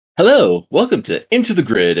Hello, welcome to Into the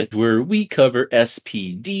Grid, where we cover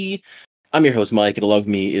SPD. I'm your host, Mike, and along with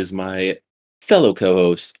me is my fellow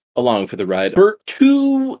co-host, along for the ride for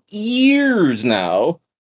 2 years now,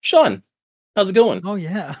 Sean. How's it going? Oh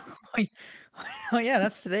yeah, oh yeah,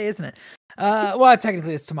 that's today, isn't it? Well,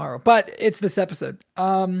 technically it's tomorrow, but it's this episode.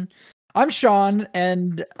 I'm Sean,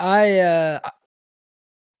 and I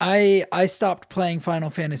stopped playing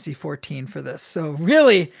Final Fantasy 14 for this, so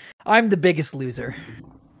really, I'm the biggest loser.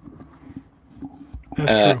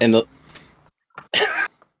 That's true.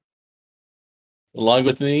 Along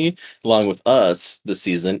with me, along with us this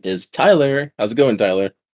season is Tyler. How's it going,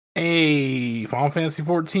 Tyler? Hey, Final Fantasy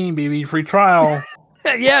 14, baby, free trial.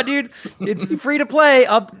 Yeah, dude, it's free to play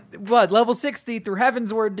up level 60 through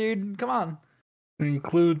Heavensward, dude. Come on. It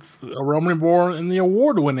includes a Realm Reborn and the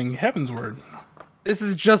award-winning Heavensward. This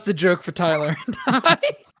is just a joke for Tyler.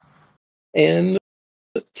 And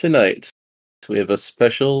tonight we have a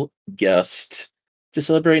special guest to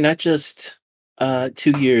celebrate not just 2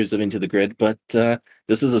 years of Into the Grid, but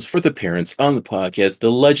this is his fourth appearance on the podcast, the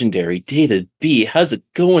legendary David B. How's it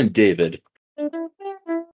going, David?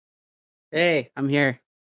 Hey, I'm here.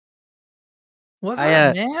 What's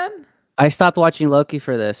up, man? I stopped watching Loki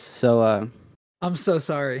for this, so I'm so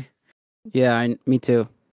sorry. yeah, me too.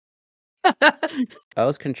 I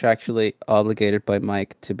was contractually obligated by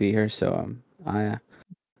Mike to be here, so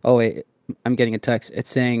oh wait, I'm getting a text. It's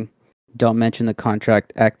saying, "Don't mention the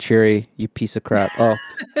contract. Act cheery, you piece of crap." Oh,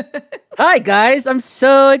 hi guys! I'm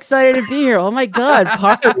so excited to be here. Oh my god,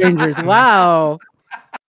 Power Rangers! Wow.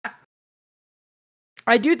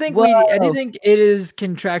 I do think it is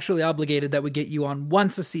contractually obligated that we get you on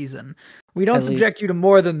once a season. We don't subject you to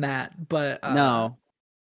more than that, but no,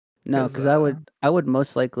 because I would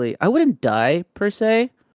most likely I wouldn't die per se,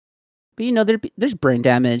 but there's brain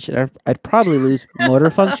damage. And I'd probably lose motor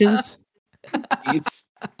functions.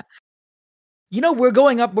 We're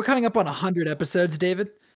coming up on 100 episodes, David.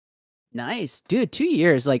 Nice, dude. 2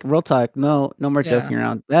 years, like real talk. No more joking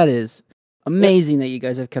around. That is amazing that you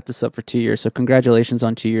guys have kept this up for 2 years. So congratulations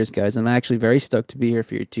on 2 years, guys. I'm actually very stoked to be here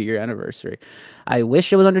for your 2-year anniversary. I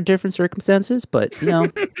wish it was under different circumstances, but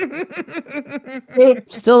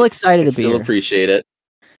still excited to be here. Still appreciate it.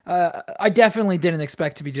 I definitely didn't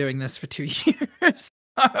expect to be doing this for 2 years.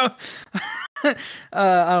 I don't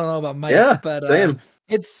know about Mike, but same.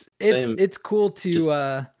 It's cool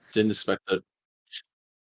to didn't expect it.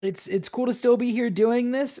 It's cool to still be here doing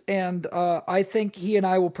this, and I think he and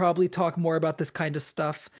I will probably talk more about this kind of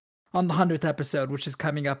stuff on the 100th episode, which is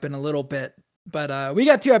coming up in a little bit. But we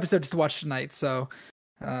got 2 episodes to watch tonight, so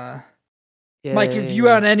Mike, if you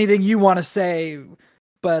have anything you want to say,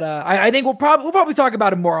 but I think we'll probably talk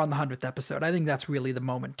about it more on the 100th episode. I think that's really the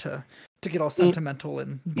moment to get all sentimental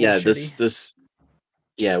and bullshitty.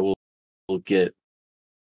 We'll get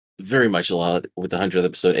very much a lot with the 100th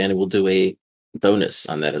episode, and we'll do a bonus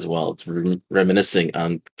on that as well. It's reminiscing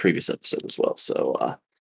on the previous episode as well, so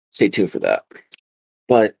stay tuned for that.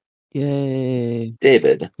 But yay,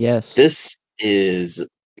 David, yes, this is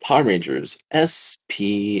Power Rangers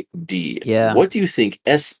SPD. Yeah, what do you think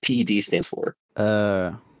SPD stands for?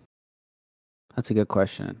 That's a good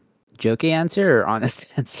question. Jokey answer or honest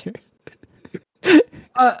answer?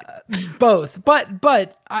 Both, but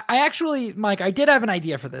I actually, Mike, I did have an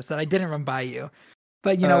idea for this that I didn't run by you.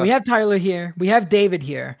 But we have Tyler here, we have David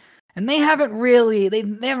here, and they haven't really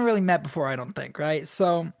met before, I don't think, right?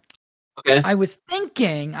 So okay. I was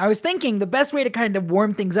thinking the best way to kind of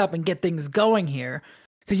warm things up and get things going here,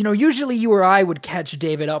 because usually you or I would catch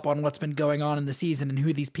David up on what's been going on in the season and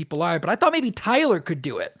who these people are, but I thought maybe Tyler could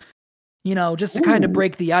do it, just to kind of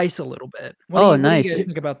break the ice a little bit. Nice. What do you guys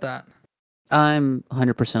think about that? I'm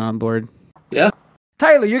 100% on board. Yeah.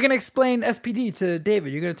 Tyler, you're gonna explain SPD to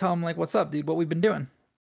David. You're gonna tell him, like, what's up, dude, what we've been doing.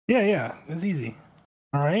 Yeah, it's easy.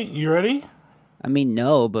 All right, you ready? I mean,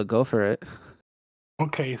 no, but go for it.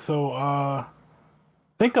 Okay, so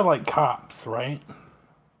think of like cops, right?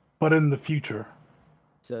 But in the future.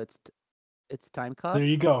 So it's Time Cop? There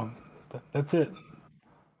you go. That's it.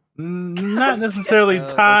 Not necessarily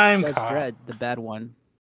Time Judge Cop. Dredd, the bad one.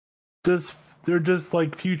 They're just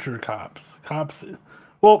like future cops.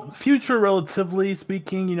 Well, future relatively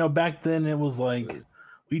speaking, back then it was like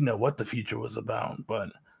we know what the future was about, but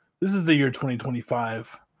this is the year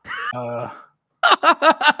 2025. They're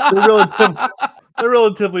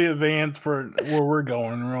relatively advanced for where we're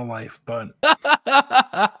going in real life, but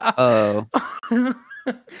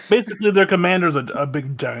basically their commander's a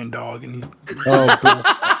big giant dog, and he's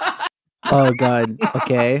oh god,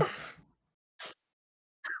 okay.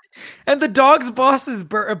 And the dog's boss is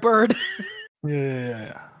a bird.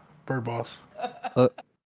 Yeah. Bird boss.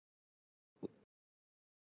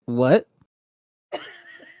 What?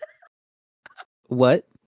 What?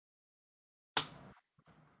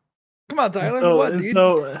 Come on, Tyler. So what, and dude?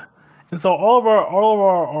 so all of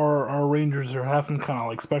our Rangers are having kind of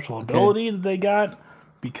like special Okay. ability that they got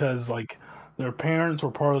because like their parents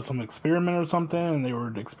were part of some experiment or something, and they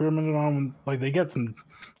were experimented on. Like they get some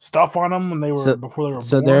stuff on them when they were before they were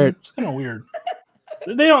so born. they're- It's kind of weird.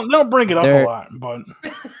 They don't bring it up a They're- lot, but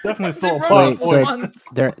definitely They still a brought plot it Wait, up so- point.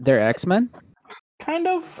 once. They're X-Men? Kind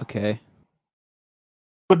of, Okay.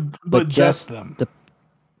 but just them.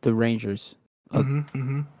 The Rangers. Oh.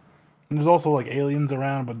 And there's also like aliens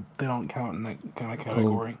around, but they don't count in that kind of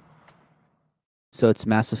category. So it's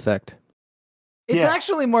Mass Effect. It's Yeah.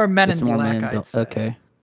 actually more Men It's in more Black, Men in I'd Black. say. Okay.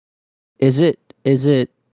 Is it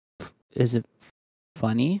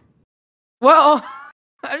funny? Well,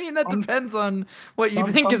 I mean, that depends on what you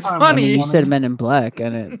think is sometimes, I funny. mean, you Funny. said Men in Black,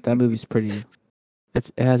 and that movie's pretty.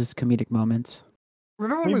 It has its comedic moments.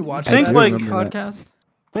 Remember when we watched Think that like- on this remember that. podcast?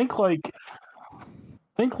 Think like.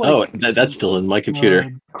 Oh, that's still in my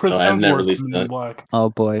computer. Chris So I have not Hemsworth released from Men in that. Black. Oh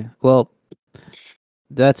boy. Well,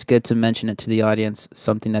 that's good to mention it to the audience.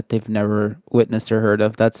 Something that they've never witnessed or heard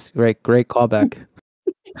of. That's great. Great callback.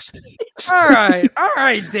 All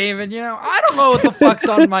right, David. You know, I don't know what the fuck's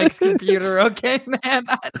on Mike's computer. Okay, man.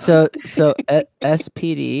 So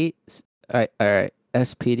SPD. All right.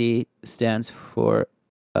 SPD stands for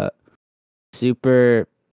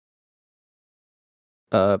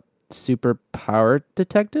super power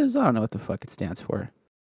detectives. I don't know what the fuck it stands for.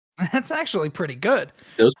 That's actually pretty good.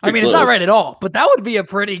 That was I pretty mean, it's not close. right at all, but that would be a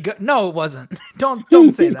pretty good. No, it wasn't. Don't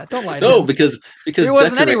say that. Don't lie to No, him. because It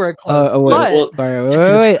wasn't Decorate- anywhere close. Wait, but well- all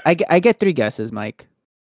right, wait. I get 3 guesses, Mike.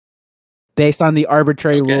 Based on the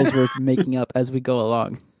arbitrary Okay. rules we're making up as we go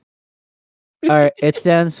along. All right, it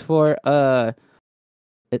stands for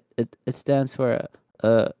it stands for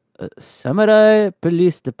Samurai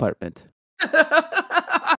Police Department.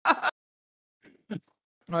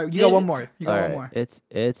 All right, you got one more. You got All one right, more.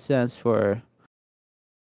 it stands for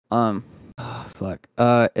fuck.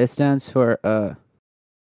 It stands for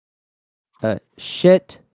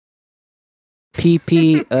shit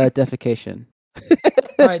PP defecation.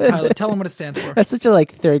 All right, Tyler, tell him what it stands for. That's such a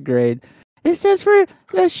like 3rd grade. It stands for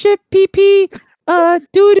shit PP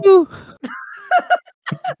doo doo.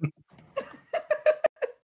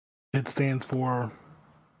 It stands for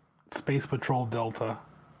Space Patrol Delta.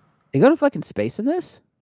 They go to fucking space in this?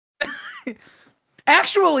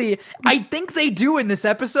 Actually, I think they do in this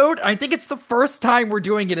episode. I think it's the first time we're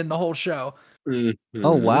doing it in the whole show. Mhm.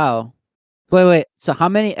 Oh wow. Wait. So how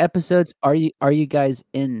many episodes are you guys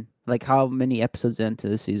in? Like how many episodes into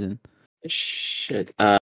the season? Shit.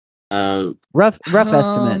 Rough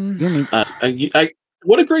estimate. Give me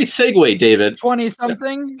What a great segue, David. 20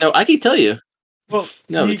 something. No, I can tell you. Well,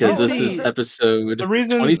 No, you because can this is see episode the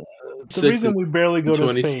reason 26 we barely go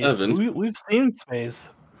to space. 27. We've seen space,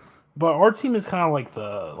 but our team is kind of like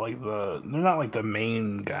the they're not like the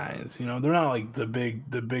main guys. You know, they're not like the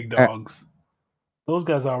big dogs. Those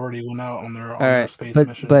guys already went out on their all right, space but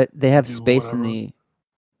mission. but they have do space whatever.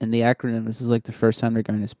 in the acronym. This is like the first time they're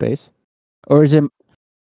going to space, or is it?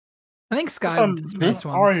 I think Sky Some- did space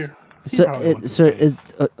our- ones. he So probably went to so space.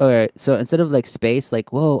 is all right. So instead of like space,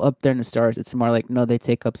 like whoa up there in the stars, it's more like no, they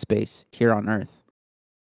take up space here on Earth.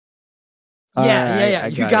 Yeah. Alright, I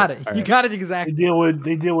You got it. You Alright. got it They exactly. deal with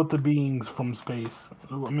the beings from space.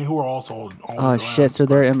 I mean, who are also always Oh around, shit! So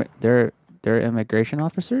but- they're immigration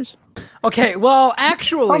officers. Okay, well,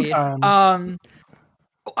 actually, Sometimes.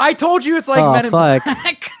 I told you it's like Oh, Men in fuck.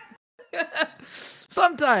 Black.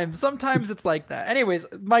 Sometimes it's like that. Anyways,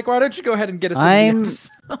 Mike, why don't you go ahead and get us into I'm- the episode?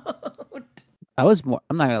 I'm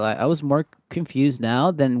not gonna lie. I was more confused now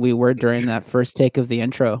than we were during that first take of the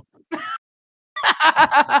intro.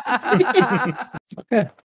 Okay.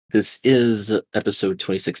 This is episode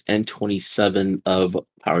 26 and 27 of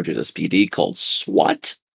Power Rangers SPD called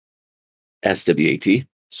SWAT. SWAT.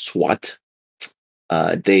 SWAT.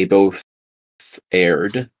 They both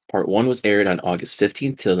aired. Part 1 was aired on August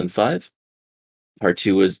 15th, 2005. Part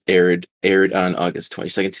 2 was aired on August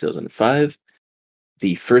 22nd, 2005.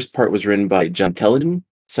 The first part was written by John Telleden.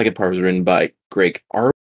 Second part was written by Greg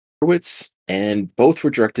Arwitz. And both were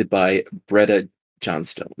directed by Bretta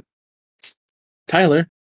Johnstone. Tyler,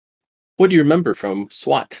 what do you remember from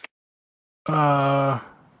SWAT?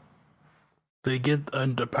 They get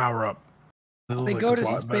into power up. They go to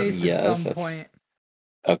space Yes, at some that's- point.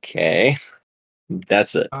 Okay.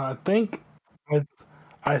 That's it. I think. Correct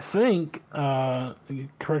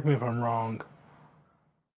me if I'm wrong.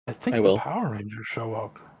 I think I the will. Power Rangers show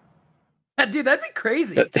up. Dude, that'd be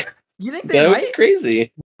crazy. That You think they would be might?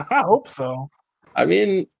 crazy. I hope so. I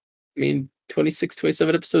mean, 26,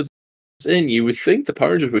 27 episodes in, you would think the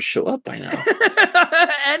Power Rangers would show up by now.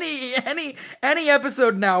 any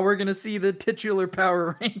episode now, we're gonna see the titular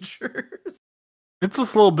Power Rangers. It's a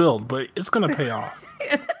slow build, but it's gonna pay off.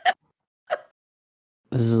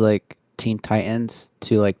 This is like Teen Titans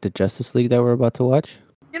to like the Justice League that we're about to watch,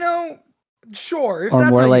 Sure. If or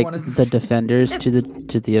that's more how like you wanna the Defenders to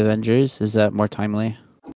the Avengers. Is that more timely?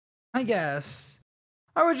 I guess.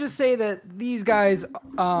 I would just say that these guys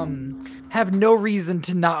have no reason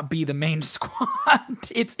to not be the main squad.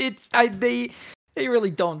 They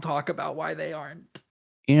really don't talk about why they aren't.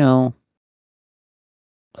 Don't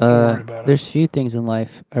worry about it. There's few things in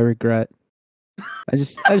life I regret. I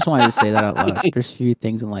just wanted to say that out loud. There's few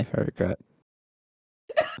things in life I regret.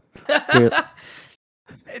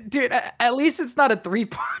 Dude, at least it's not a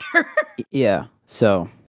 3-parter. Yeah. So,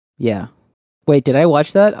 yeah. Wait, did I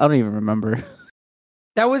watch that? I don't even remember.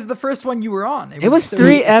 That was the first one you were on. It was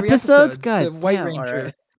three episodes? God the White damn, Ranger.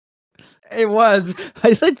 alright. It was.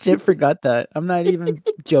 I legit forgot that. I'm not even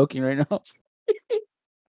joking right now.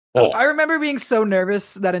 I remember being so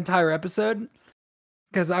nervous that entire episode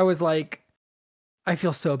because I was like, I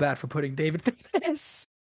feel so bad for putting David through this.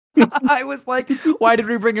 I was like, why did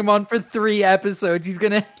we bring him on for 3 episodes? He's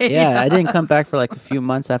gonna hate Yeah, I didn't come back us. for like a few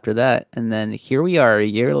months after that, and then here we are a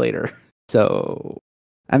year later. So,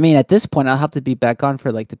 I mean, at this point, I'll have to be back on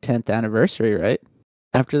for like the 10th anniversary, right?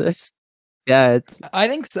 After this, yeah, it's I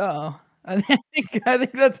think so. I think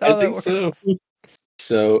that's how that works.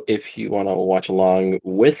 So if you want to watch along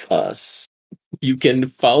with us, you can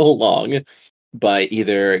follow along by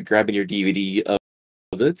either grabbing your DVD of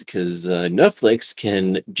it, because Netflix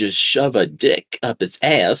can just shove a dick up its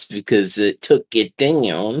ass because it took it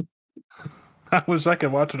down. I wish I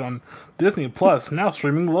could watch it on Disney Plus, now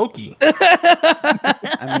streaming Loki.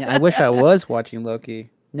 I mean, I wish I was watching Loki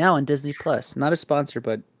now on Disney Plus. Not a sponsor,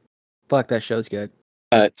 but fuck, that show's good.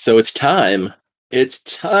 So it's time. It's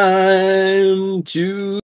time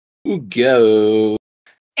to go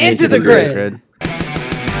Into the grid.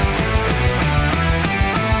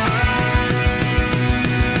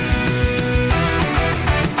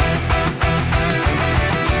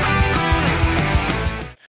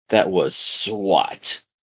 That was SWAT.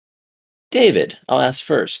 David, I'll ask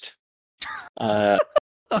first. How'd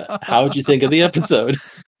you think of the episode?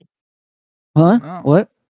 Huh? Oh. What?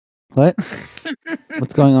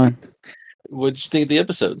 What's going on? What'd you think of the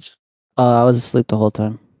episodes? I was asleep the whole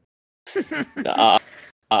time.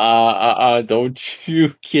 Don't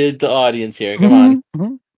you kid the audience here. Come on.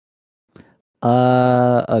 Mm-hmm.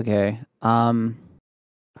 Okay. All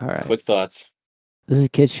right. Quick thoughts. This is a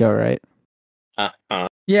kid's show, right?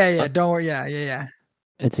 Yeah, don't worry. Yeah.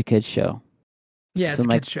 It's a kid's show. Yeah, it's So a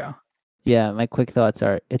my- kid's show. Yeah, my quick thoughts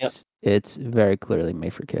are it's very clearly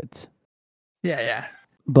made for kids. Yeah.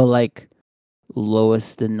 But like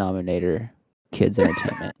lowest denominator kids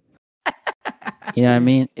entertainment. You know what I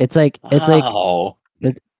mean? It's like Wow.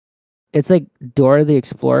 it's like Dora the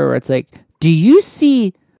Explorer where it's like, do you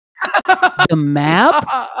see the map?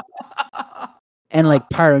 And like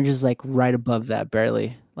Power Rangers is like right above that,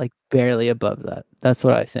 barely above that. That's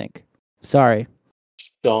what I think. Sorry.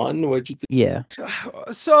 Sean, what'd you think? Yeah.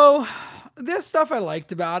 So there's stuff I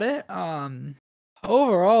liked about it.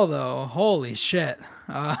 Overall though, holy shit.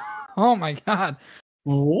 Oh my god.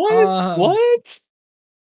 What? What?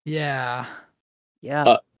 Yeah.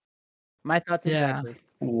 Yeah. My thoughts yeah. exactly.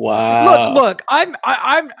 Wow. Look. I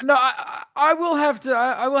will have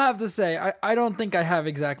to say I don't think I have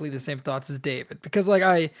exactly the same thoughts as David because like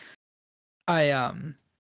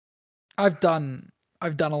I've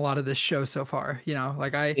done a lot of this show so far, you know,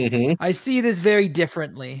 like I see this very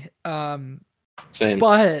differently. Same.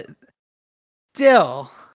 But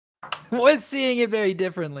still, with seeing it very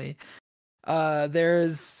differently,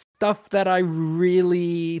 there's stuff that I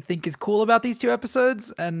really think is cool about these 2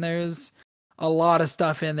 episodes, and there's a lot of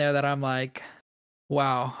stuff in there that I'm like,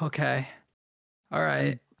 wow, okay, all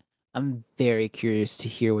right. I'm very curious to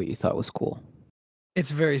hear what you thought was cool.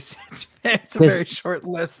 It's a very short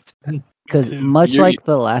list. Because too. much You- like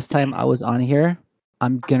the last time I was on here,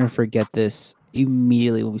 I'm gonna forget this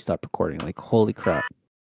immediately when we stop recording. Like, holy crap.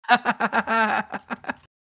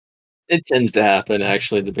 It tends to happen,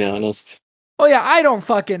 actually, to be honest. Oh yeah,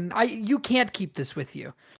 you can't keep this with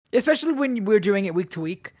you, especially when we're doing it week to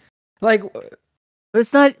week. Like, But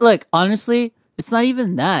it's not like honestly, it's not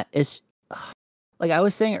even that. It's like I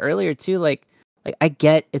was saying earlier too. Like I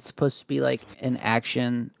get it's supposed to be like an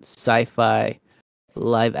action sci-fi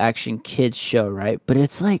live action kids show, right? But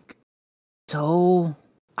it's like so.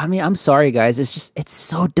 I mean, I'm sorry, guys. It's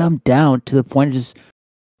so dumbed down to the point of just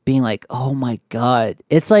being like, oh my god.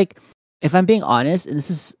 It's like if I'm being honest,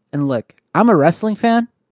 and look, I'm a wrestling fan.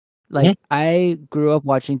 Like Mhm. I grew up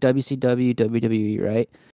watching WCW, WWE, right?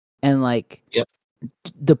 And like Yep.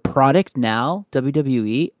 the product now,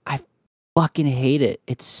 WWE, I fucking hate it.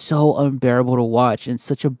 It's so unbearable to watch and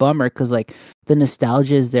such a bummer because like the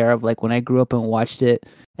nostalgia is there of like when I grew up and watched it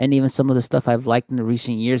and even some of the stuff I've liked in the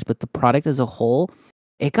recent years, but the product as a whole,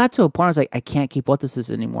 it got to a point I was like, I can't keep up with this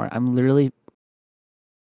anymore. I'm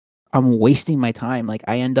wasting my time. Like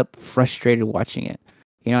I end up frustrated watching it.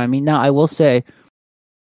 You know what I mean? Now I will say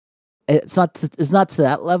it's not to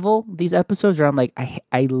that level. These episodes where I'm like,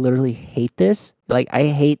 I literally hate this. Like I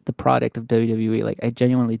hate the product of WWE. Like I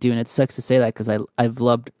genuinely do, and it sucks to say that because I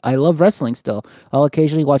love wrestling still. I'll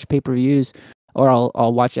occasionally watch pay-per-views or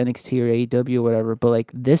I'll watch NXT or AEW or whatever. But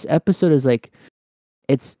like this episode is like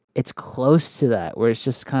it's close to that where it's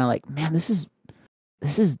just kind of like, man, this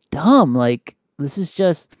is dumb. Like this is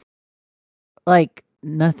just like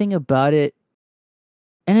nothing about it.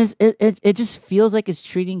 And it just feels like it's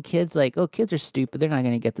treating kids like, oh, kids are stupid. They're not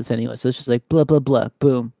going to get this anyway. So it's just like, blah, blah, blah,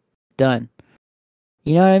 boom, done.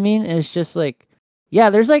 You know what I mean? And it's just like, yeah,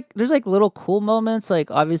 there's like little cool moments.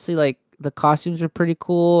 Like, obviously, like, the costumes are pretty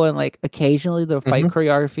cool. And, like, occasionally the fight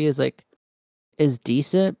choreography is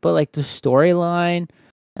decent. But, like, the storyline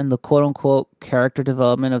and the quote unquote character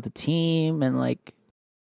development of the team and, like,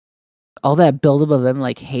 all that buildup of them,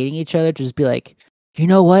 like, hating each other to just be like, you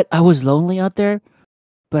know what? I was lonely out there.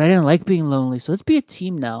 But I didn't like being lonely, so let's be a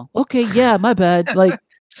team now. Okay, yeah, my bad. Like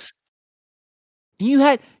you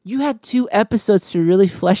had 2 episodes to really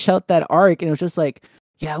flesh out that arc, and it was just like,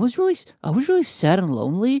 yeah, I was really sad and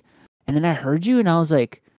lonely, and then I heard you, and I was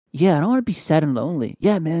like, yeah, I don't want to be sad and lonely.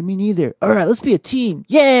 Yeah, man, me neither. All right, let's be a team.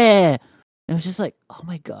 Yeah. And it was just like, oh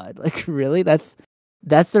my god, like really? That's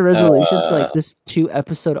the resolution to like this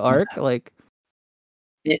 2-episode arc. Like,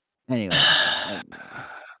 anyway.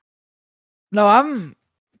 No, I'm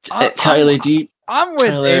Tyler, I'm with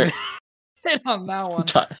Tyler, David on that one.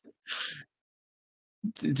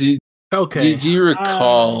 Do Okay. you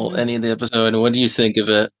recall any of the episode, and what do you think of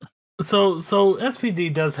it? So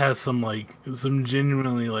SPD does have some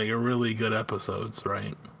genuinely like really good episodes,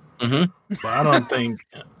 right? Mm-hmm. But I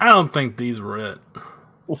don't think these were it.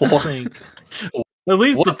 I think at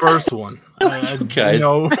least the first one. Guys. I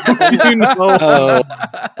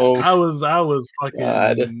was fucking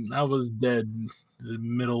God. I was dead the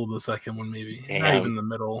middle of the second one, maybe. Damn. Not even the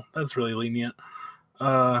middle. That's really lenient.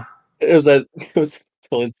 It was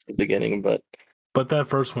towards the beginning, but that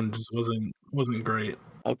first one just wasn't great.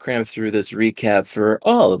 I'll cram through this recap for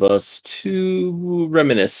all of us to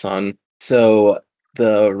reminisce on. So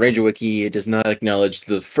the Ranger Wiki does not acknowledge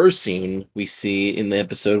the first scene we see in the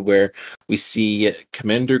episode where we see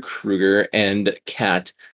Commander Kruger and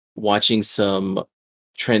Kat watching some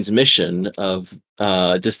transmission of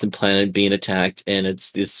a distant planet being attacked, and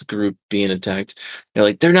it's this group being attacked. They're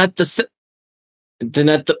like, they're not the...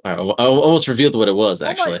 I almost revealed what it was,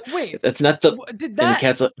 actually. Wait. That's not the... Did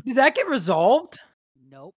that get resolved?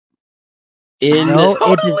 Nope. I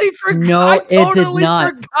totally forgot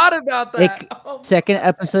about that. Second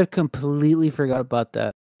episode, completely forgot about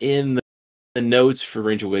that. In the notes for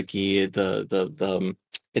Ranger Wiki, the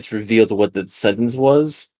it's revealed what the sentence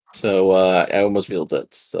was. So I almost revealed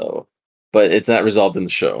it. So, but it's not resolved in the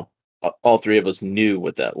show. All three of us knew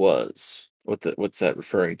what that was. What's that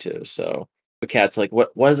referring to? So the Cat's like,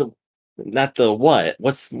 what was it? Not the what?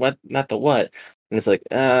 What's what? Not the what? And it's like,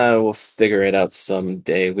 we'll figure it out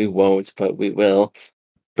someday. We won't, but we will.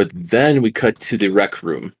 But then we cut to the rec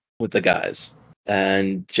room with the guys.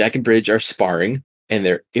 And Jack and Bridge are sparring, and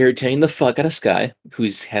they're irritating the fuck out of Sky, who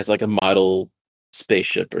has like a model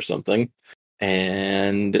spaceship or something.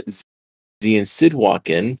 And Z and Sid walk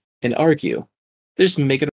in and argue. They're just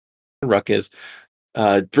making a ruckus.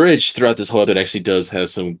 Bridge, throughout this whole episode, actually does have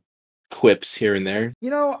some quips here and there. You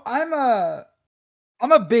know, I'm a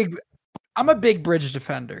big Bridge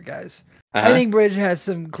defender, guys. Uh-huh. I think Bridge has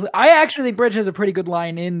I actually think Bridge has a pretty good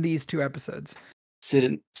line in these 2 episodes. Sid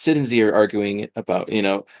and Z are arguing about,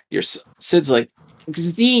 Sid's like,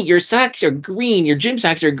 Z, your socks are green, your gym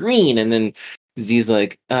socks are green, and then Z's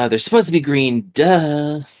like, they're supposed to be green,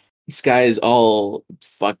 duh. Sky is all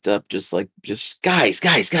fucked up, just guys,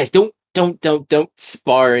 don't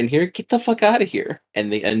spar in here, get the fuck out of here.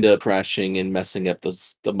 And they end up crashing and messing up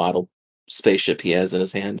the model spaceship he has in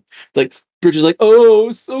his hand. Like, Bridge is like, oh,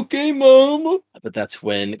 it's okay, Mom. But that's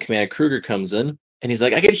when Commander Kruger comes in, and he's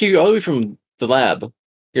like, I can hear you all the way from the lab.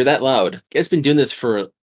 You're that loud. You guys been doing this for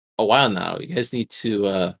a while now. You guys need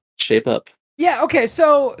to shape up. Yeah, okay,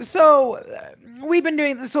 so we've been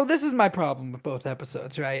doing this. So this is my problem with both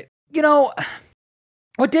episodes, right? You know,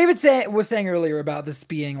 what David was saying earlier about this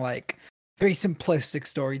being like very simplistic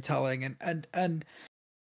storytelling and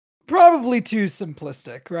probably too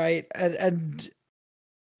simplistic, right? And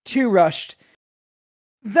too rushed.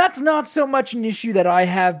 That's not so much an issue that I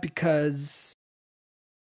have because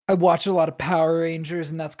I watch a lot of Power Rangers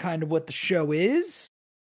and that's kind of what the show is.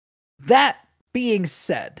 That being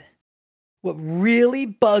said, what really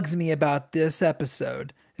bugs me about these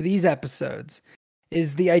episodes,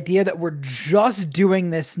 is the idea that we're just doing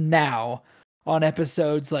this now on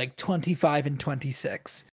episodes like 25 and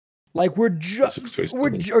 26. Like we're just,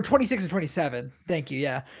 or 26 and 27. Thank you.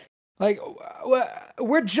 Yeah. Like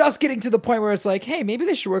we're just getting to the point where it's like, hey, maybe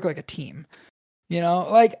they should work like a team. You know,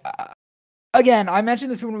 like again, I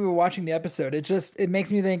mentioned this when we were watching the episode. It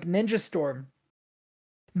makes me think Ninja Storm.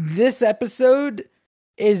 This episode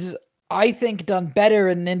is, I think, done better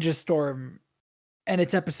in Ninja Storm, and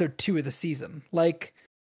it's episode 2 of the season. Like,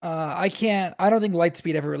 I don't think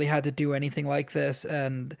Lightspeed ever really had to do anything like this,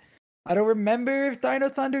 and I don't remember if Dino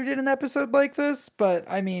Thunder did an episode like this, but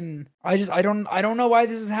I mean, I don't know why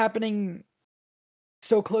this is happening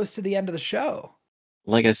so close to the end of the show.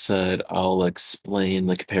 Like I said, I'll explain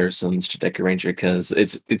the comparisons to Deca Ranger because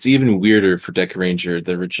it's even weirder for Deca Ranger,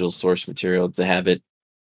 the original source material, to have it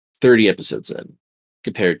 30 episodes in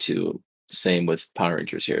compared to the same with Power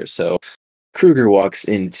Rangers here. So Kruger walks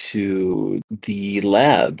into the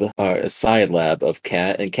lab, a side lab of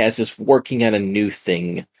Kat, and Kat's just working on a new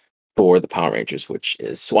thing for the Power Rangers, which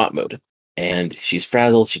is SWAT mode. And she's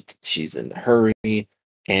frazzled, she's in a hurry,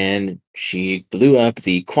 and she blew up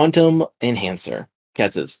the quantum enhancer.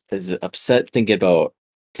 Kat is upset, thinking about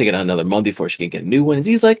taking on another month before she can get a new one. And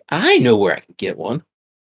Z's like, I know where I can get one.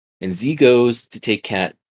 And Z goes to take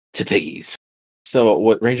Kat to Piggy's. So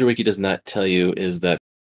what Ranger Wiki does not tell you is that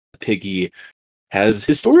Piggy has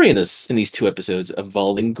his story in these 2 episodes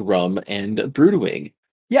involving Grum and Broodwing.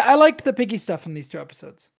 Yeah, I liked the Piggy stuff in these 2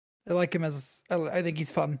 episodes. I like him I think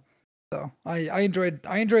he's fun. So I enjoyed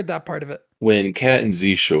that part of it. When Kat and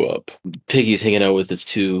Z show up, Piggy's hanging out with his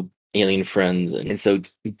 2 alien friends, and so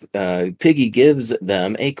Piggy gives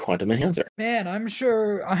them a quantum enhancer. Man, I'm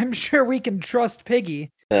sure we can trust Piggy.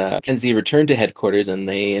 Kenzie return to headquarters, and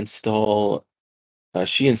they install.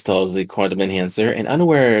 She installs the quantum enhancer, and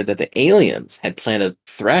unaware that the aliens had planted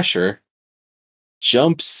Thrasher,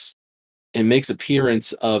 jumps and makes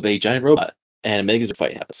appearance of a giant robot, and a Megazord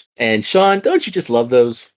fight happens. And Sean, don't you just love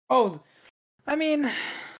those? Oh, I mean,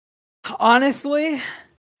 honestly,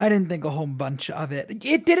 I didn't think a whole bunch of it.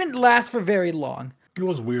 It didn't last for very long. It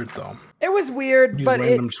was weird though. It was weird, These but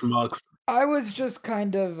random schmucks. I was just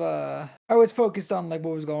kind of I was focused on like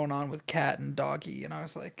what was going on with Kat and Doggy, and I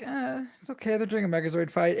was like, it's okay, they're doing a Megazord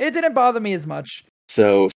fight. It didn't bother me as much.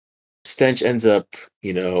 So Stench ends up,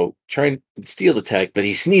 trying to steal the tech, but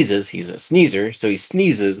he sneezes. He's a sneezer, so he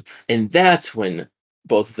sneezes, and that's when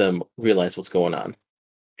both of them realize what's going on.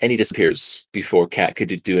 And he disappears before Kat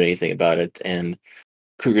could do anything about it. And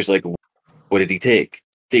Kruger's like, what did he take?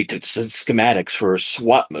 They took some schematics for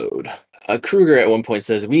SWAT mode. Kruger at one point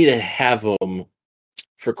says, we need to have him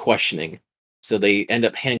for questioning. So they end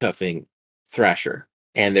up handcuffing Thrasher,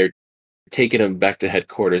 and they're taking him back to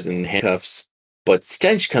headquarters in handcuffs. But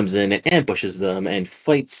Stench comes in and ambushes them and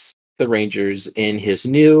fights the Rangers in his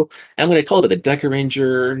new, I'm going to call it the Deca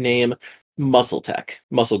Ranger name, Muscle Tech,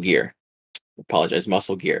 Muscle Gear. Apologize,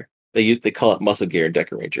 Muscle Gear. They call it Muscle Gear in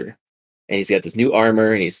Deca Ranger. And he's got this new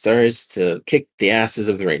armor, and he starts to kick the asses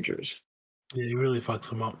of the Rangers. Yeah, he really fucks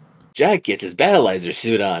them up. Jack gets his Battleizer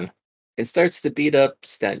suit on and starts to beat up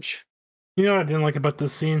Stench. You know what I didn't like about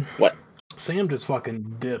this scene? What? Sam just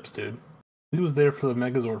fucking dips, dude. He was there for the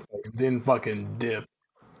Megazord fight, didn't fucking dip.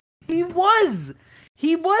 He was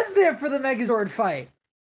there for the Megazord fight.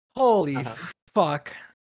 Holy fuck!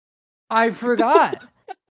 I forgot.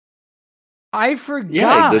 I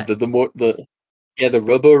forgot. Yeah, the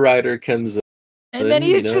Robo Rider comes in, and then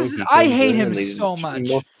I hate him so much.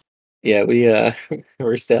 Yeah,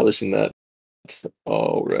 we're establishing that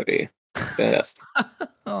already. Fast.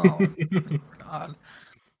 Oh God.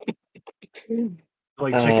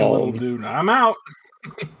 Like Chicken Little dude. I'm out.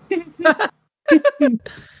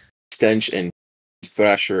 Stench and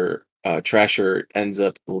Thrasher ends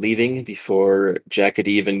up leaving before Jack could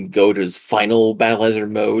even go to his final Battleizer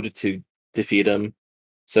mode to defeat him.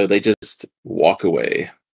 So they just walk away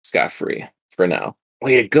scot-free for now.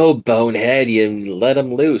 Way to go, Bonehead. You let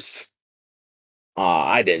him loose. Aw,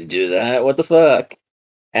 I didn't do that. What the fuck?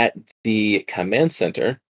 At the command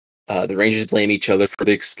center, the Rangers blame each other for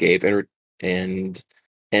the escape and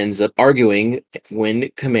ends up arguing when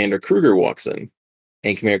Commander Kruger walks in.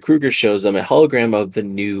 And Commander Kruger shows them a hologram of the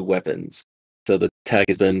new weapons. So the tech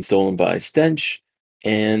has been stolen by Stench,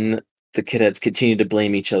 and The cadets continue to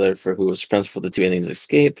blame each other for who was responsible for the two aliens'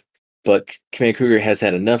 escape, but Commander Kruger has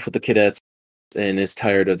had enough with the cadets and is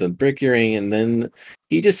tired of them bickering, and then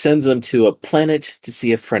he just sends them to a planet to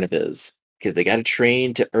see a friend of his, because they got to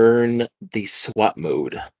train to earn the SWAT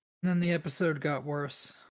mode. And then the episode got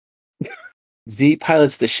worse. Z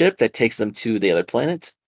pilots the ship that takes them to the other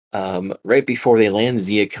planet. Right before they land,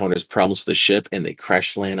 Z encounters problems with the ship and they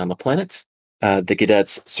crash land on the planet. The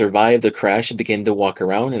cadets survive the crash and begin to walk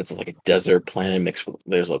around, and it's like a desert planet mixed with,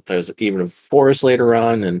 there's even a forest later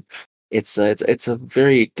on, and it's a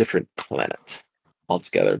very different planet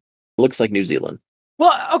altogether. It looks like New Zealand.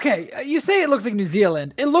 Well, okay, you say it looks like New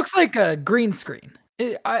Zealand. It looks like a green screen.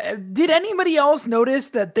 Did anybody else notice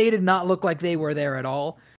that they did not look like they were there at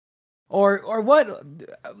all? Or what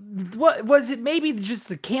was it? Maybe just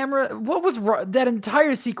the camera? What was that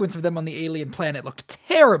entire sequence of them on the alien planet looked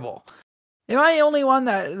terrible. Am I the only one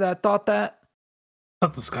that thought that? I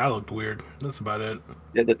thought the sky looked weird. That's about it.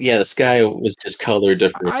 Yeah, the sky was just color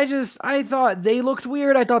different. I thought they looked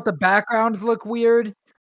weird. I thought the backgrounds looked weird.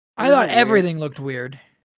 I thought everything looked weird. It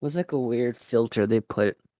was like a weird filter they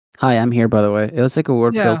put. Hi, I'm here, by the way. It was like a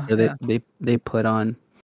weird filter they put on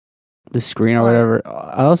the screen or whatever.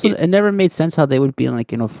 I also it never made sense how they would be in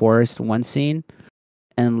like in a forest one scene,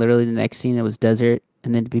 and literally the next scene it was desert,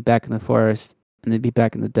 and then to be back in the forest, and then be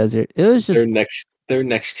back in the desert. It was just they're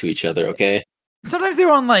next to each other. Okay. Sometimes they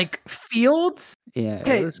were on like fields. Yeah.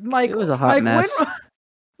 Okay, Mike. It was a hot mess.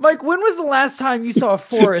 Mike, when was the last time you saw a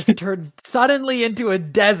forest turn suddenly into a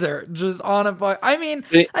desert just on a? I mean,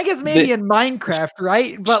 I guess maybe in Minecraft,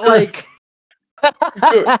 right? But Sure. like,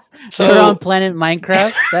 Sure. So we're on planet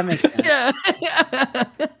Minecraft. That makes sense. yeah.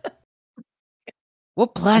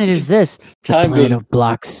 What planet is this? The Time planet goes- of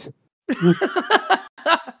blocks.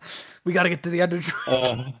 We got to get to the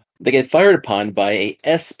Underdrug. They get fired upon by a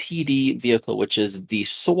SPD vehicle, which is the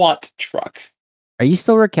SWAT truck. Are you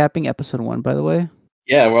still recapping episode 1, by the way?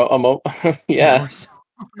 Yeah, well, yeah,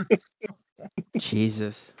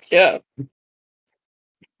 Jesus. yeah.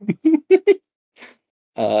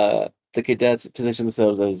 The cadets position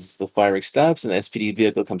themselves as the firing stops, and the SPD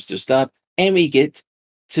vehicle comes to a stop, and we get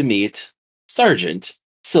to meet Sergeant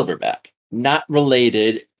Silverback, not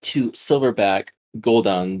related to Silverback,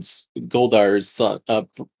 Goldar's son,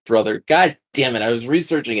 brother. God damn it! I was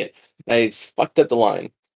researching it. I fucked up the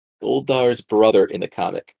line. Goldar's brother in the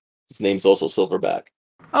comic. His name's also Silverback.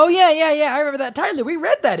 Oh yeah. I remember that. Tyler, we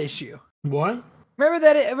read that issue. What? Remember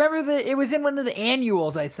that? It was in one of the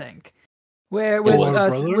annuals, I think, where with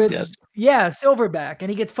Goldar's brother? with Yes. Silverback, and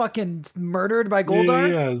he gets fucking murdered by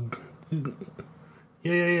Goldar.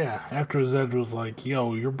 Yeah. After Zed was like,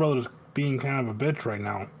 "Yo, your brother's being kind of a bitch right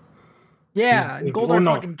now." Yeah, and Goldar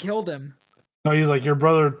no. fucking killed him. No, he's like, "Your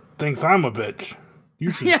brother thinks I'm a bitch.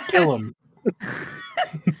 You should Yeah. kill him."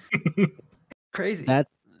 Crazy.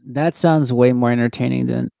 That sounds way more entertaining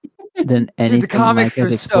than anything comics Mike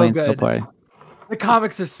has are so explained so good. far. The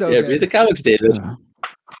comics are so Yeah, good. read the comics, David.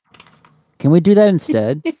 Can we do that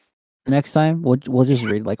instead? Next time we'll just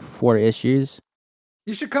read like 4 issues.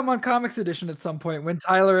 You should come on Comics Edition at some point when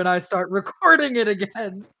Tyler and I start recording it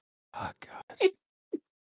again. Oh god.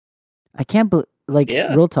 I can't believe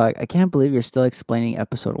Yeah. real talk. I can't believe you're still explaining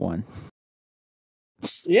episode 1.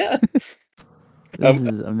 Yeah, This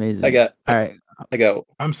is amazing. I got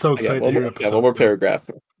I'm so excited to hear episode. one more paragraph.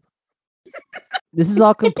 This is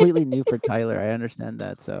all completely new for Tyler. I understand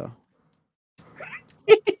that. So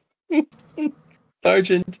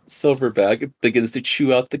Sergeant Silverback begins to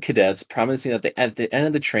chew out the cadets, promising that at the end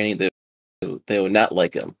of the training they will not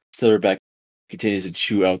like him. Silverback continues to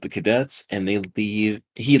chew out the cadets, and they leave.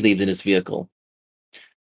 He leaves in his vehicle,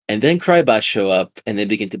 and then Crybots show up, and they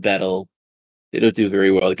begin to battle. They don't do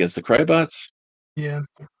very well against the Crybots. Yeah,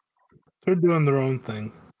 they're doing their own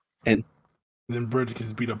thing, And then Bridge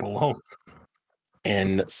gets beat up alone.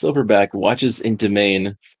 and Silverback watches in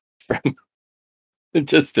Domain from the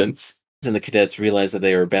distance. And the cadets realize that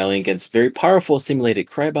they are battling against very powerful simulated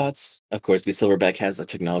Crybots. Of course, because Silverback has the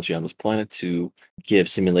technology on this planet to give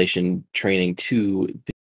simulation training to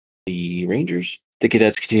the Rangers. The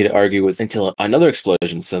cadets continue to argue until another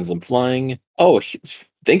explosion sends them flying. Oh,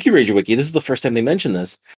 thank you, Ranger Wiki. This is the first time they mention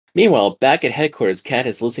this. Meanwhile, back at headquarters, Kat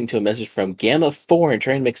is listening to a message from Gamma 4 and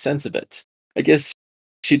trying to make sense of it. I guess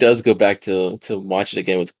she does go back to watch it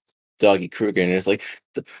again with Doggy Kruger, and it's like,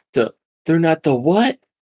 they're not the what?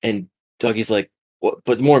 And Doggy's like, what?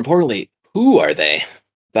 But more importantly, who are they?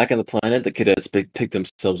 Back on the planet, the cadets pick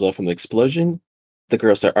themselves up from the explosion. The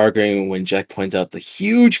girls start arguing when Jack points out the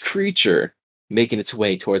huge creature making its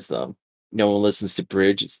way towards them. No one listens to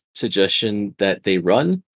Bridge's suggestion that they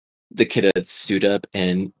run. The cadets suit up,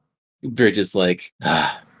 and Bridge is like,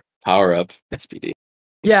 Power up, SPD.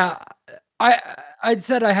 Yeah, I'd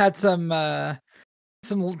said I had some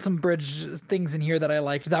bridge things in here that I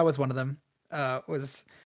liked. That was one of them. Was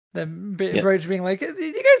the bridge being like,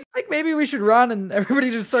 "You guys think maybe we should run?" And everybody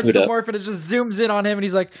just starts Suit to up. morph, and it just zooms in on him, and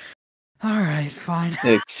he's like, "All right, fine."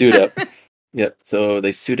 They suit up. Yep. So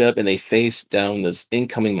they suit up and they face down this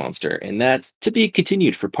incoming monster, and that's to be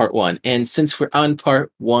continued for part 1. And since we're on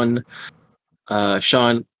part 1,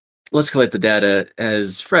 Sean, let's collect the data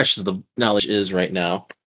as fresh as the knowledge is right now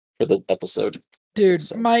for the episode. Dude,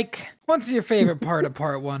 So- Mike, what's your favorite part of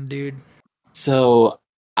part 1, dude? So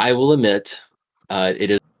I will admit,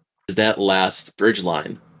 it is that last bridge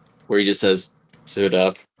line where he just says, "Suit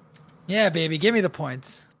up." Yeah, baby, give me the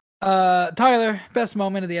points. Tyler, best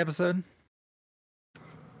moment of the episode.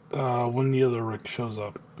 When the other Rick shows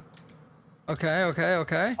up.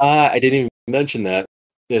 Okay. I didn't even mention that.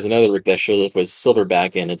 There's another Rick that shows up with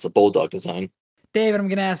silverback, and it's a bulldog design. David, I'm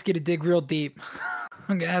gonna ask you to dig real deep.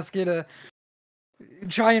 I'm gonna ask you to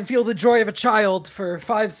try and feel the joy of a child for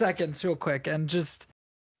 5 seconds, real quick, and just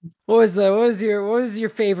what was your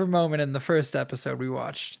favorite moment in the first episode we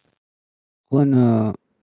watched? When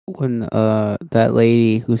that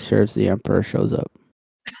lady who serves the emperor shows up.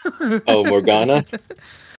 Oh, Morgana?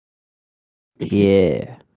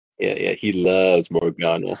 Yeah. Yeah, he loves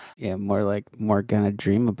Morgana. Yeah, more like Morgana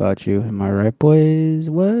dream about you. Am I right, boys?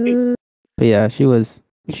 What? But yeah, she was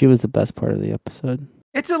the best part of the episode.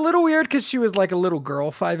 It's a little weird because she was like a little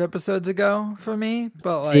girl 5 episodes ago for me,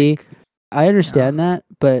 but like, See, I understand that,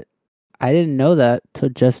 but I didn't know that till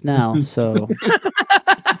just now. So,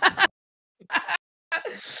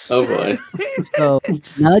 Oh boy. so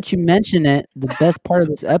now that you mention it, the best part of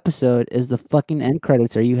this episode is the fucking end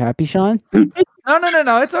credits. Are you happy, Sean?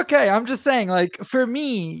 No, it's okay. I'm just saying, like, for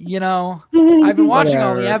me, I've been watching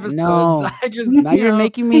all the Whatever. episodes. No. I just Now you're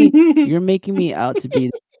making me out to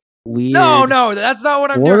be weird. No, that's not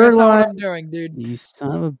what I'm doing. That's not what I'm Borderline. doing, dude. You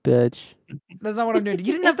son of a bitch. That's not what I'm doing. You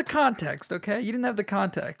didn't have the context, okay? You didn't have the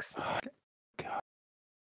context.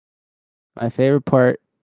 My favorite part,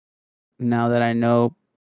 now that I know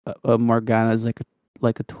Morgana is like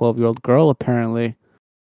a 12-year-old girl, apparently.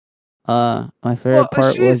 My favorite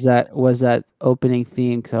part was that opening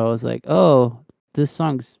theme, because I was like, oh, this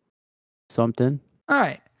song's something. All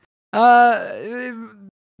right.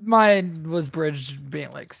 Mine was Bridge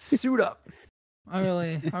being like, suit up. I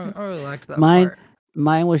really liked that part.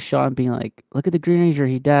 Mine was Sean being like, look at the Green Ranger,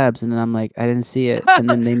 he dabs, and then I'm like, I didn't see it, and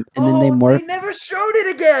then they morph. They never showed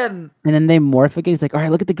it again. And then they morph again. He's like, all right,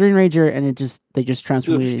 look at the Green Ranger, and they just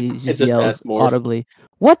transform it. And he just a yells fast morph. audibly,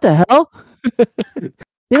 "What the hell?"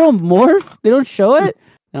 They don't morph. They don't show it.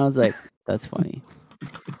 And I was like, that's funny.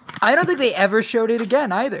 I don't think they ever showed it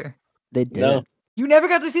again either. They did No. it, You never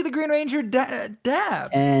got to see the Green Ranger dab.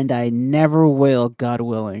 and I never will, God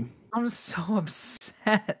willing. I'm so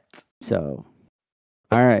upset. So,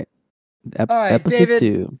 all right, All right, episode David.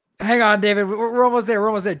 2. Hang on, David. We're almost there.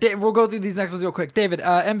 We'll go through these next ones real quick. David,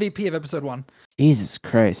 MVP of episode 1. Jesus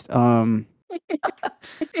Christ. We'll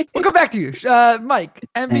come back to you. Mike,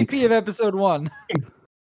 MVP Thanks. of episode 1.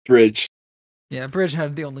 Bridge. Yeah, Bridge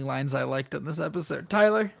had the only lines I liked in this episode.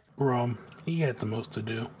 Tyler, Rome. He had the most to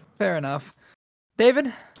do. fair enough.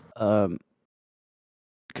 David, God,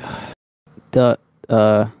 the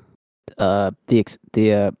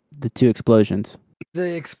 2 explosions.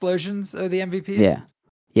 the explosions are the MVPs.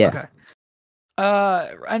 Yeah. Okay.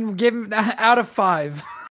 And give him out of 5.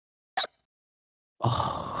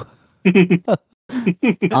 Oh.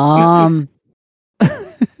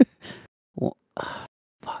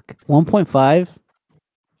 Fuck. 1.5.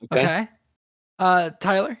 Okay.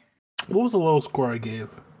 Tyler, What was the lowest score I gave?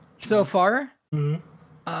 so far, hmm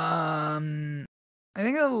I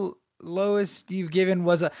think the lowest you gave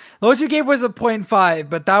was a 0.5,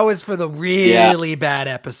 but that was for the really bad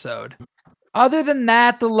episode. Other than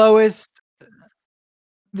that, the lowest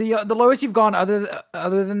you've gone other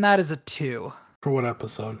than that is a 2. For what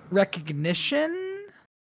episode? Recognition,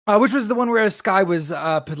 which was the one where Sky was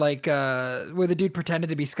up, like where the dude pretended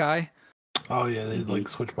to be Sky. Oh yeah, they like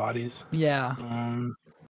switch bodies. Yeah.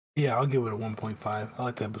 Yeah, I'll give it a 1.5. I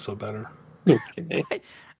like the episode better. Okay.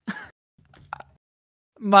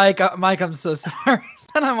 Mike, I'm so sorry.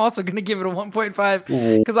 And I'm also going to give it a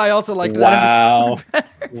 1.5 because I also liked Wow. that episode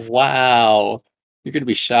better. Wow. You're going to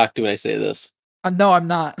be shocked when I say this. No, I'm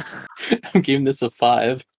not. I'm giving this a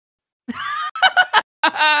 5.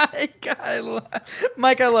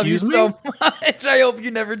 Mike, I love Excuse you me? so much. I hope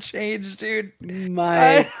you never change, dude.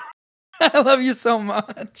 My, I love you so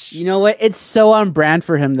much. you know what? It's so on brand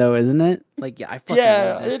for him, though, isn't it? Like, yeah, I fucking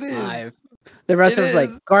Yeah, love this it is. 5. The rest It of us like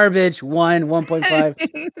is. garbage.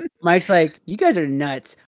 1.5. Mike's like, you guys are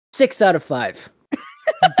nuts. 6 out of 5.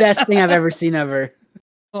 Best thing I've ever seen ever.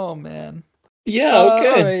 Oh man. Yeah, okay.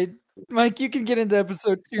 All right, Mike, you can get into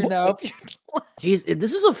episode 2 now. If you Jeez,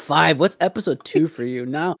 this is a 5. What's episode 2 for you?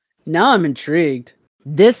 Now I'm intrigued.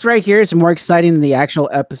 This right here is more exciting than the actual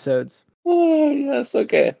episodes. Oh, yes,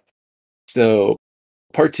 okay. So,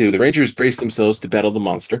 part 2, the Rangers brace themselves to battle the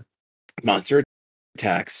monster. Monster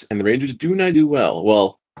attacks, and the Rangers do not do well.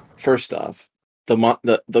 Well, first off,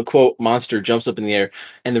 the quote monster jumps up in the air,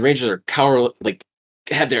 and the Rangers are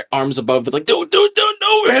have their arms above, but like, don't,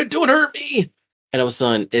 no, don't hurt me. And all of a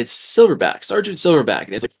sudden, it's Silverback, Sergeant Silverback,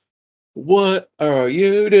 and it's like, what are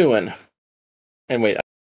you doing? And wait,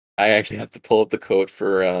 I actually have to pull up the quote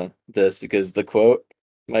for this, because the quote,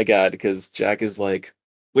 my God, because Jack is like,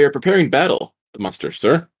 we are preparing battle, the monster,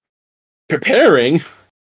 sir. Preparing?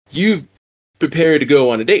 You prepare to go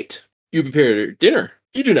on a date. You prepare dinner.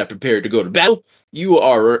 You do not prepare to go to battle. You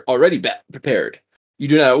are already prepared. You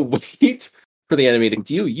do not wait for the enemy to come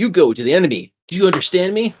to you. You go to the enemy. Do you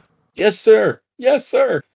understand me? Yes, sir. Yes,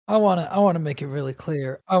 sir. I wanna make it really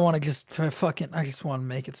clear. I just want to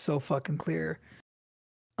make it so fucking clear.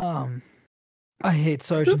 I hate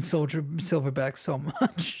Sergeant Silverback so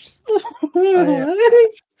much.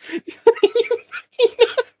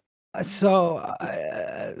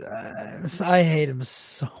 I hate him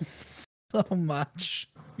so much.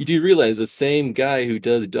 You do realize the same guy who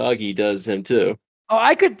does Doggy does him too. Oh,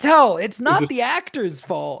 I could tell. It's not the actor's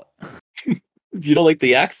fault. You don't like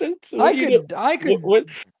the accent? I could.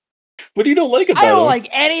 What do you don't like about him? I don't like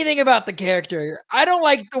anything about the character. I don't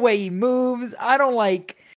like the way he moves. I don't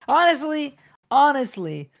like, honestly,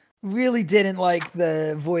 really didn't like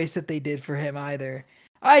the voice that they did for him either.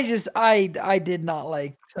 I did not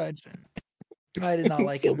like Sergeant. I did not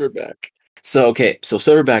like Silverback. him. So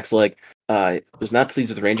Silverback's like, was not pleased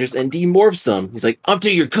with the Rangers and demorphs them. He's like, up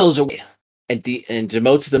to your colors away, and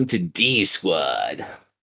demotes them to D Squad,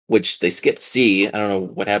 which they skipped C. I don't know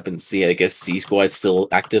what happened to C. I guess C Squad's still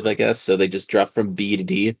active, I guess. So they just dropped from B to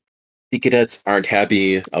D. The cadets aren't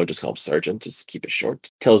happy. I would just call him Sergeant, just to keep it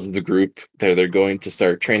short. Tells the group that they're going to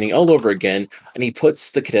start training all over again, and he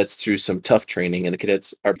puts the cadets through some tough training, and the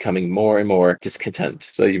cadets are becoming more and more discontent.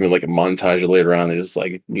 So even like a montage later on, they're just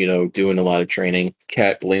like, doing a lot of training.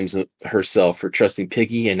 Kat blames herself for trusting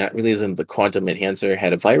Piggy and not realizing the quantum enhancer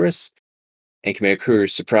had a virus. And Commander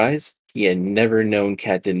Kruger's surprise, he had never known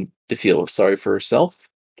Kat to feel sorry for herself.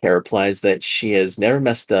 Kat replies that she has never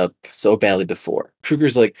messed up so badly before.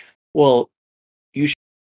 Kruger's like, well, you should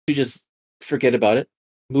just forget about it,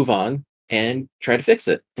 move on, and try to fix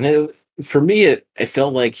it. And for me, it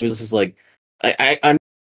felt like he was just like, I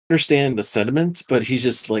understand the sentiment, but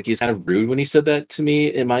he's kind of rude when he said that to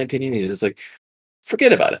me, in my opinion. He's just like,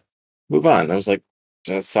 forget about it, move on. I was like,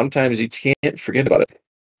 sometimes you can't forget about it.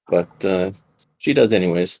 But she does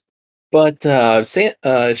anyways. But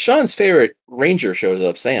Sean's favorite ranger shows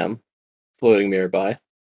up, Sam, floating nearby.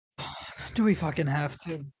 Do we fucking have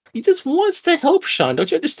to? He just wants to help, Sean.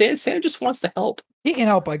 Don't you understand? Sam just wants to help. He can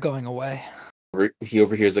help by going away. He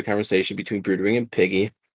overhears a conversation between Broodwing and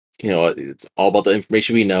Piggy. It's all about the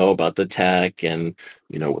information we know about the tech and,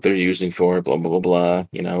 what they're using for, blah, blah, blah, blah.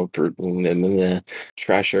 Broodwing and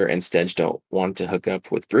Trasher and Stench don't want to hook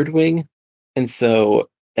up with Broodwing. And so,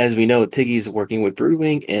 as we know, Piggy's working with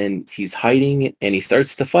Broodwing, and he's hiding, and he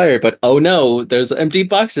starts to fire, but oh no, there's empty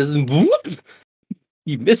boxes, and whoop!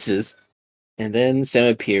 He misses. And then Sam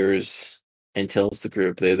appears and tells the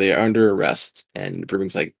group they are under arrest, and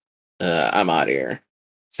Broodwing's like, I'm out of here.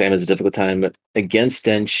 Sam has a difficult time against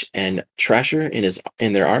Stench and Trasher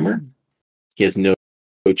in their armor. He has no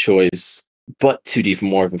choice but to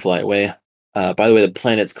demorph and fly away. By the way, the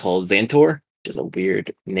planet's called Xantor, which is a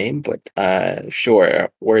weird name, but sure.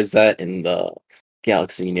 Where is that in the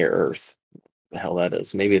galaxy near Earth? The hell that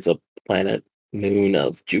is. Maybe it's a planet moon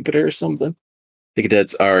of Jupiter or something. The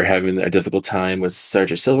cadets are having a difficult time with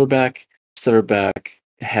Sergeant Silverback. Silverback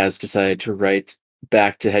has decided to write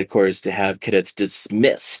back to headquarters to have cadets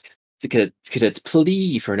dismissed. The cadets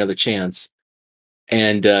plea for another chance.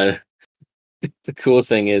 And the cool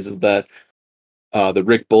thing is that the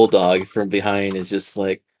Rick Bulldog from behind is just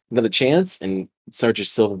like, another chance? And Sergeant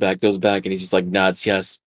Silverback goes back and he just like nods,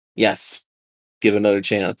 yes, give another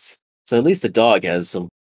chance. So at least the dog has some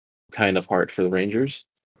kind of heart for the Rangers.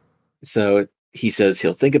 So he says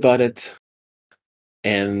he'll think about it,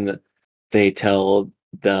 and they tell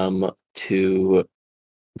them to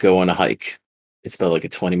go on a hike. It's about like a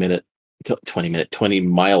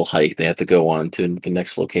 20-mile hike they have to go on to the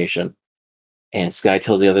next location. And Sky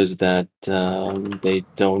tells the others that they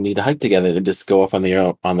don't need to hike together; they just go off on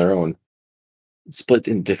their own, split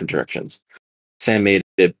in different directions. Sam made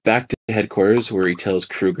it back to headquarters where he tells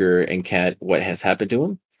Kruger and Kat what has happened to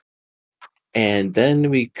him. And then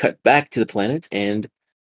we cut back to the planet and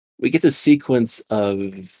we get the sequence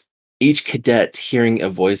of each cadet hearing a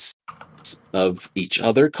voice of each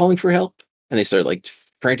other calling for help. And they start like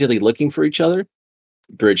frantically looking for each other.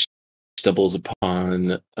 Bridge stumbles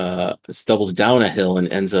down a hill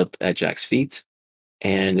and ends up at Jack's feet.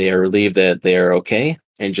 And they are relieved that they are okay.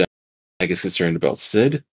 And Jack is concerned about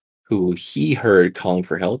Sid, who he heard calling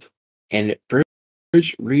for help. And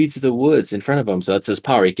Bridge reads the woods in front of him. So that's his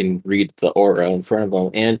power. He can read the aura in front of him.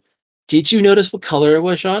 And did you notice what color it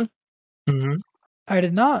was, Sean? Mm-hmm. I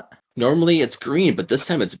did not. Normally it's green, but this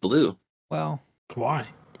time it's blue. Well, Why?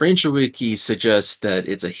 Ranger Wiki suggests that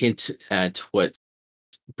it's a hint at what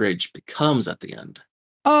Bridge becomes at the end.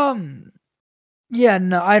 yeah,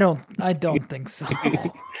 no, I don't think so.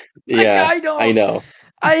 Yeah, I don't. I know.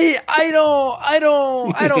 I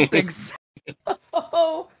don't think so.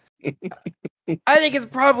 I think it's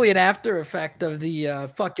probably an after effect of the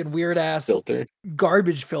fucking weird ass Filter.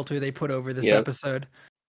 garbage filter they put over this episode.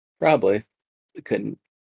 Probably. It couldn't.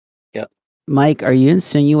 Yep. Mike, are you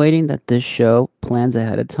insinuating that this show plans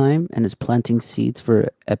ahead of time and is planting seeds for an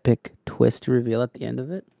epic twist reveal at the end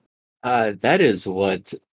of it? That is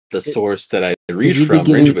what the source that I read from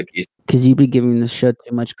giving- Wiki. Because you'd be giving the show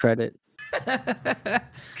too much credit.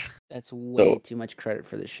 That's way too much credit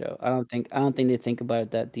for the show. I don't think they think about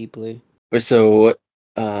it that deeply. So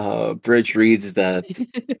Bridge reads that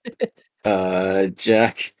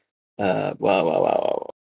Jack wow.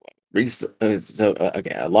 Reads the,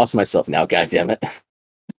 okay, I lost myself now, god damn it.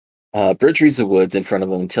 Bridge reads the woods in front of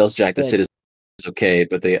him and tells Jack that Sid is okay,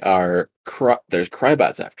 but there's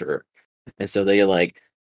Crybots after her. And so they like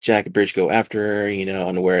Jack and Bridge go after her,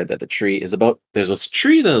 unaware that there's a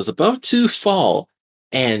tree that is about to fall.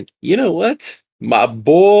 And you know what? My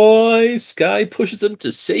boy Sky pushes them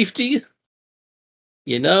to safety.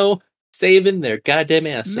 Saving their goddamn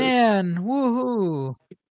asses. Man, woohoo.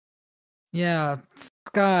 Yeah,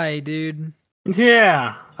 Sky, dude.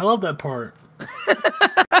 Yeah, I love that part.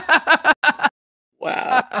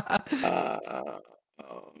 Wow.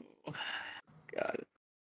 Oh, God.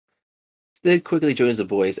 Sid quickly joins the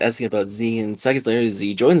boys, asking about Z, and seconds later,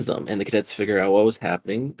 Z joins them, and the cadets figure out what was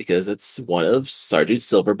happening because it's one of Sergeant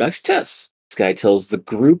Silverback's tests. Sky tells the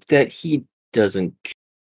group that he doesn't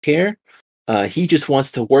care. He just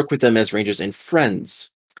wants to work with them as Rangers and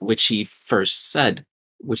friends, which he first said,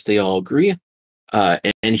 which they all agree.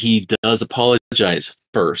 And he does apologize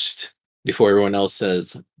first before everyone else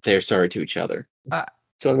says they're sorry to each other. So I want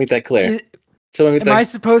to make that clear. Am I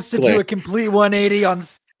supposed to do a complete 180 on...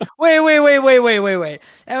 Wait.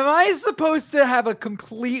 Am I supposed to have a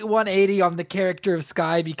complete 180 on the character of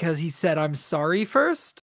Sky because he said I'm sorry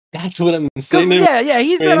first? That's what I'm saying. Yeah,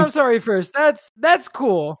 he said I'm sorry first. That's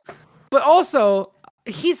cool. But also,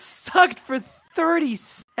 he sucked for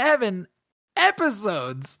 37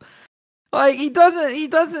 episodes. Like he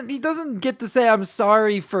doesn't get to say I'm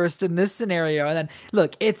sorry first in this scenario. And then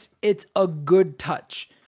look, it's a good touch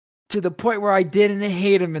to the point where I didn't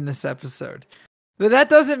hate him in this episode. But that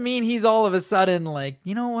doesn't mean he's all of a sudden like,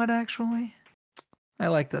 you know what, actually? I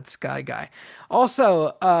like that Sky guy.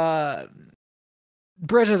 Also,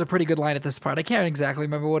 Bridge has a pretty good line at this part. I can't exactly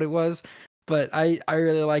remember what it was, but I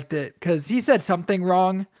really liked it because he said something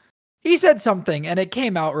wrong. He said something and it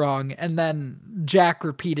came out wrong, and then Jack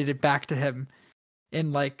repeated it back to him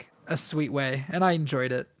in like a sweet way, and I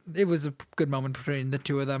enjoyed it. It was a good moment between the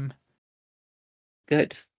two of them.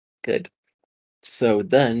 Good. So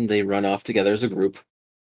then they run off together as a group,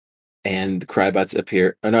 and the Crybots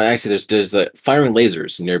appear. Oh no, actually, there's firing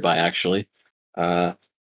lasers nearby, actually, and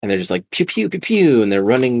they're just like pew pew pew pew, and they're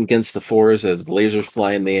running against the forest as the lasers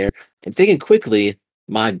fly in the air. And thinking quickly,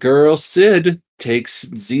 my girl Sid takes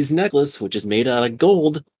Z's necklace, which is made out of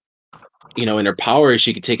gold. In her power,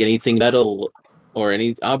 she could take anything metal or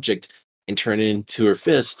any object and turn it into her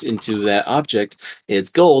fist, into that object. It's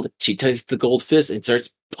gold. She takes the gold fist and starts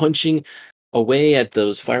punching away at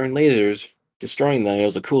those firing lasers, destroying them. It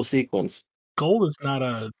was a cool sequence. Gold's not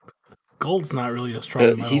really a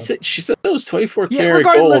strong metal. She said it was 24 karat Yeah,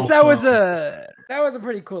 regardless, gold. that was a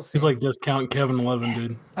pretty cool scene. He's like discount Kevin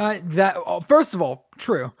 11, dude. First of all,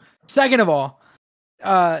 true. Second of all,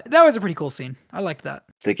 that was a pretty cool scene. I liked that.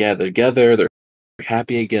 They gather together. They're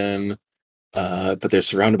happy again, but they're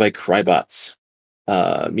surrounded by Crybots.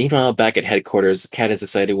 Meanwhile, back at headquarters, Kat is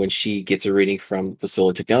excited when she gets a reading from the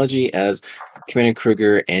Solar Technology as Commander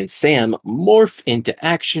Kruger and Sam morph into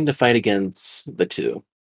action to fight against the two.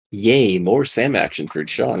 Yay, more Sam action for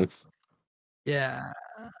Sean. Yeah.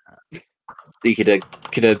 You could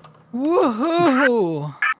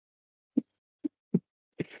Woohoo!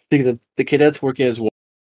 The cadets working as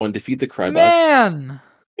one defeat the Crybots. Man!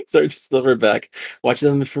 Sergeant Silverback, watching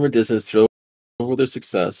them from a distance, thrilled over their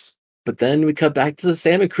success. But then we cut back to the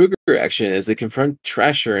Sam and Kruger action as they confront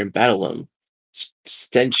Trasher and battle him.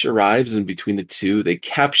 Stench arrives, and between the two, they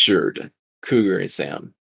captured Kruger and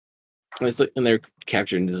Sam. And they're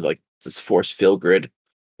captured in this force field grid.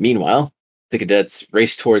 Meanwhile, the cadets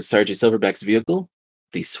race towards Sergeant Silverback's vehicle,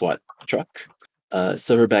 the SWAT truck.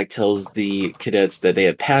 Silverback tells the cadets that they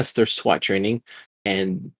have passed their SWAT training,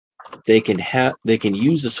 and they can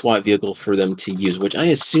use the SWAT vehicle for them to use, which I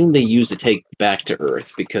assume they use to take back to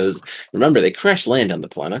Earth, because remember, they crash land on the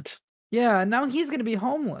planet. Yeah, now he's gonna be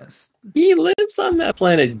homeless. He lives on that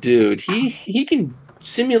planet, dude. He can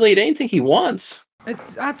simulate anything he wants.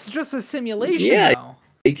 That's just a simulation, Yeah, though.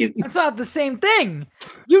 That's not the same thing.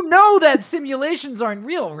 You know that simulations aren't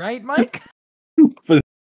real, right, Mike? But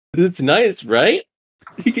it's nice, right?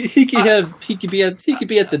 He could be at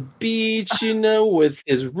the beach, with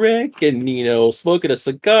his Rick, and smoking a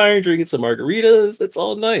cigar, drinking some margaritas. It's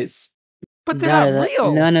all nice. But they're not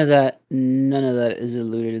real. None of that is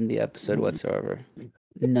alluded in the episode whatsoever.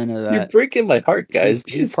 None of that. You're breaking my heart, guys.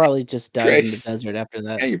 He probably just dies in the desert after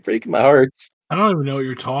that. Yeah, you're breaking my heart. I don't even know what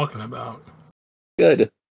you're talking about.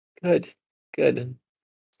 Good.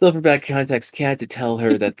 Silverback contacts Kat to tell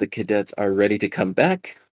her that the cadets are ready to come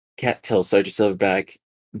back. Kat tells Sergeant Silverback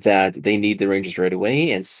that they need the Rangers right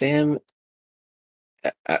away, and Sam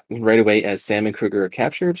as Sam and Kruger are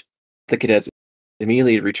captured. The cadets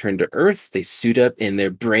immediately return to Earth. They suit up in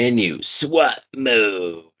their brand new SWAT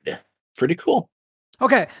mode. Pretty cool.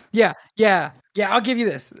 Okay, yeah, I'll give you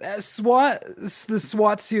this. The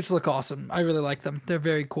SWAT suits look awesome. I really like them. They're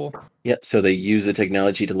very cool. Yep. So they use the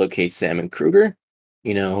technology to locate Sam and Kruger.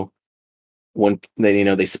 They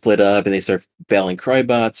split up and they start battling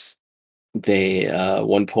Crybots. They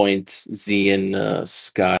one point Z and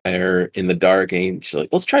Sky are in the dark, and she's like,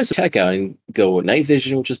 "Let's try some tech out and go with night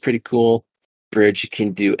vision," which is pretty cool. Bridge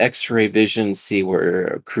can do X-ray vision, see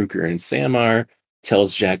where Kruger and Sam are.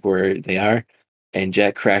 Tells Jack where they are, and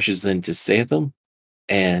Jack crashes in to save them.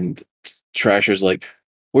 And Trasher's like,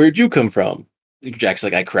 "Where'd you come from?" Jack's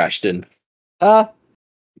like, "I crashed in." Yeah,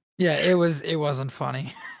 it wasn't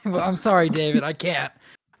funny. I'm sorry, David. I can't.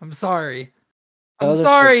 I'm sorry. I'm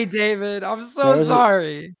sorry, David. I'm so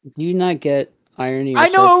sorry. Do you not get irony? I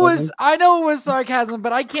know it was sarcasm,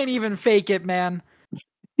 but I can't even fake it, man.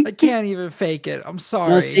 I can't even fake it. I'm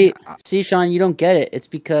sorry. No, see, Sean, you don't get it. It's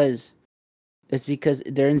because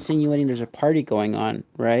they're insinuating there's a party going on,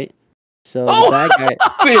 right? So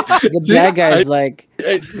the bad guy's like,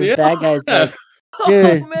 dude,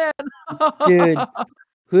 oh, man. dude,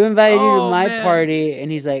 who invited you to my man. party?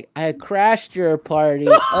 And he's like, I crashed your party.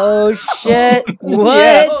 Oh shit! What,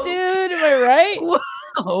 Yeah. dude? Am I right?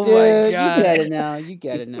 Oh Dude, my god! You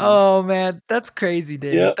get it now. Oh man, that's crazy,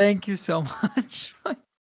 David. Yep. Thank you so much. I'm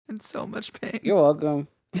in so much pain. You're welcome.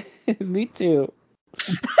 Me too.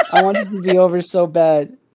 I want this to be over so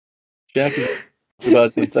bad. Jack is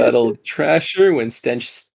about to battle Trasher when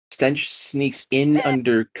Stench sneaks in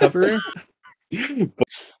under cover.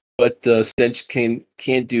 But Stench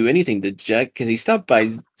can't do anything to Jack because he's stopped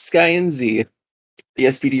by Sky and Z. The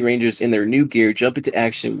SPD Rangers in their new gear jump into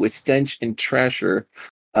action with Stench and Trasher.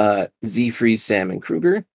 Z frees Sam and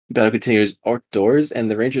Kruger. Battle continues outdoors,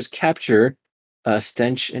 and the Rangers capture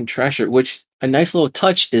Stench and Trasher. Which a nice little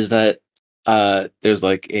touch is that there's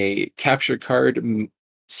like a capture card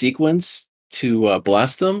sequence to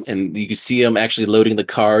blast them, and you can see them actually loading the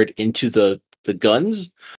card into the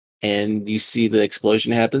guns, and you see the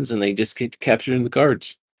explosion happens, and they just get captured in the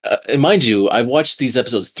cards. And mind you, I watched these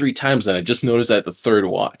episodes 3 times, and I just noticed that the third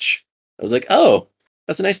watch. I was like, "Oh,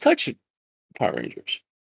 that's a nice touch, Power Rangers."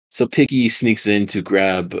 So Piggy sneaks in to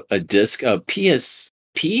grab a disc, a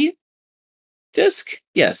PSP disc.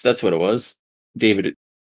 Yes, that's what it was. David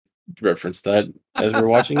referenced that as we're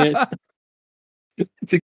watching it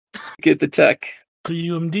to get the tech. It's a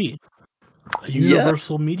UMD, a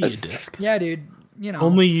Universal Media Disc. Yeah, dude. You know,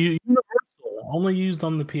 Only universal, only used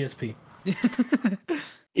on the PSP.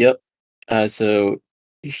 Yep. So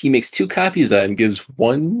he makes 2 copies of that and gives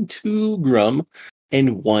one to Grum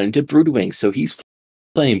and one to Broodwing. So he's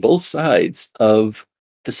playing both sides of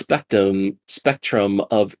the spectrum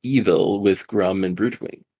of evil with Grum and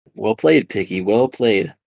Broodwing. Well played, Piggy. Well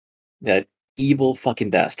played. That evil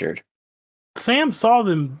fucking bastard. Sam saw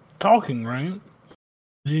them talking, right?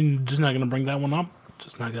 You're just not gonna bring that one up.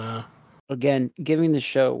 Just not gonna. Again, giving the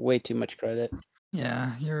show way too much credit.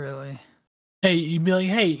 yeah, you're really. Hey, you'd be like,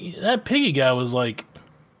 hey, that Piggy guy was like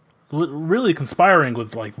really conspiring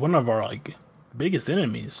with like one of our like biggest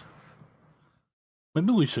enemies.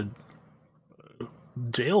 Maybe we should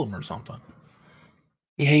jail him or something.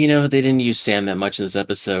 Yeah, they didn't use Sam that much in this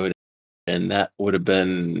episode, and that would have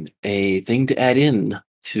been a thing to add in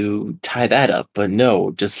to tie that up. But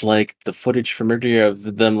no, just like the footage from earlier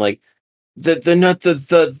of them, like the not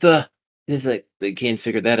the. It's like they can't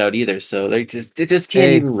figure that out either. So they just can't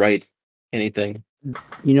Hey. even write anything.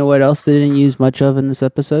 You know what else they didn't use much of in this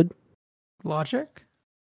episode? Logic?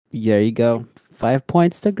 There you go. 5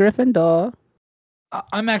 points to Gryffindor.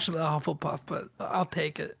 I'm actually a Hufflepuff, but I'll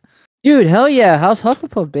take it. Dude, hell yeah. How's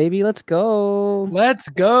Hufflepuff, baby? Let's go. Let's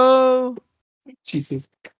go. Jesus.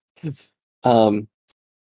 So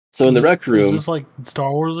in the rec Is room, this like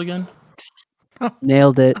Star Wars again?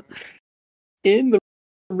 Nailed it. in the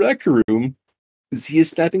rec room, Z is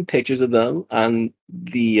snapping pictures of them on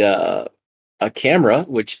the a camera,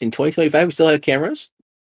 which in 2025 we still have cameras.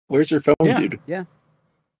 Where's your phone, Yeah. dude?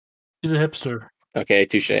 He's a hipster. Okay,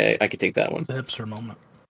 touche. I can take that one. The hipster moment.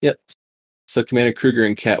 Yep. So Commander Kruger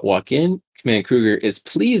and Kat walk in. Commander Kruger is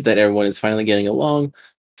pleased that everyone is finally getting along.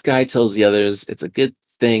 Sky tells the others it's a good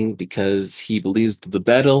thing because he believes that the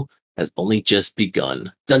battle has only just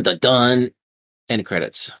begun. Dun dun dun. End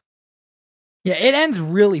credits. Yeah, it ends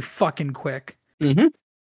really fucking quick. Mm-hmm.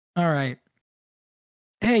 All right.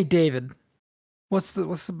 Hey, David. What's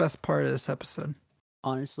the best part of this episode?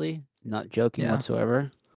 Honestly, not joking Yeah.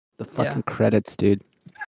 whatsoever. The fucking credits, dude.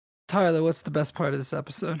 Tyler, what's the best part of this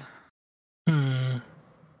episode?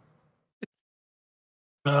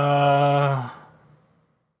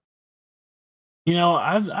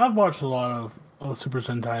 I've watched a lot of Super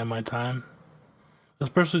Sentai in my time,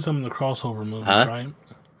 especially some of the crossover movies, Huh? right?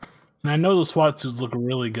 And I know the SWAT suits look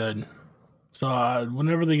really good. So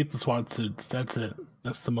whenever they get the SWAT suits, that's it.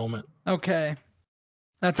 That's the moment. Okay.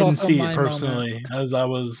 That's Didn't also see my it personally moment. as I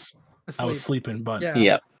was Asleep. sleeping, but Yeah.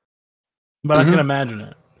 Yeah. but I can Mhm. imagine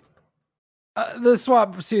it. The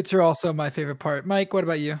swap suits are also my favorite part. Mike, what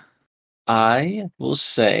about you? I will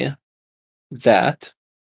say that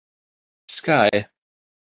Sky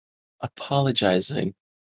apologizing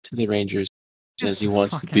to the Rangers as he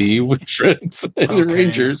wants to be with friends and the Okay.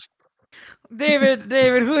 Rangers. David,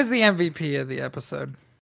 who is the MVP of the episode?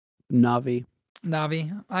 Navi.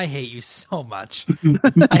 Navi, I hate you so much.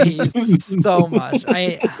 I hate you so much.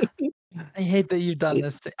 I hate that you've done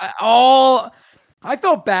this. I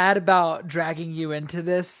felt bad about dragging you into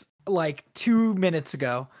this like 2 minutes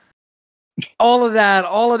ago. All of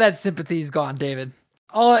that sympathy is gone, David.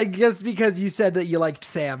 All just because you said that you liked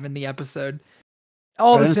Sam in the episode.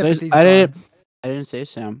 All the sympathy's I gone. didn't say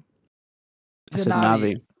Sam. I To said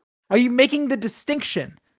Navi. Navi. Are you making the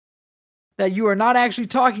distinction that you are not actually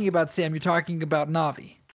talking about Sam? You're talking about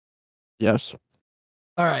Navi. Yes.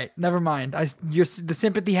 All right, never mind. The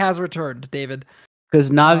sympathy has returned, David. Because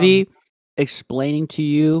Navi explaining to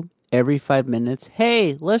you every 5 minutes,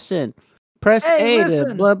 hey, listen, press Hey, A listen.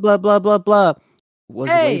 to blah, blah, blah, blah, blah, was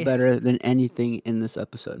way Hey. better than anything in this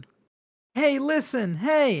episode. Hey, listen.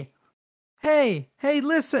 Hey,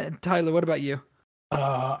 listen. Tyler, what about you?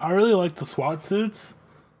 I really like the SWAT suits,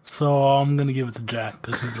 so I'm gonna give it to Jack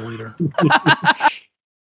because he's the leader.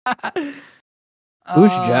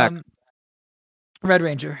 Who's Jack? Red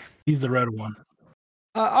Ranger. He's the red one.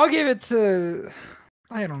 I'll give it to.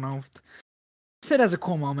 I don't know. Sid has a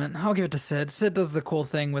cool moment. I'll give it to Sid. Sid does the cool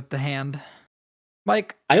thing with the hand.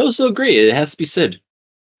 Mike. I also agree. It has to be Sid.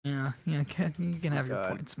 Yeah, you can have your God.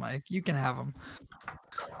 points, Mike. You can have them.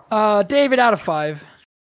 David, out of 5.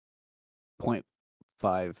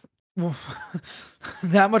 0.5.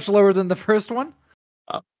 That much lower than the first one?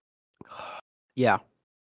 Yeah.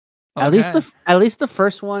 Okay. At least the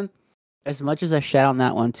first one, as much as I shout on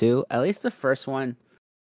that one too, at least the first one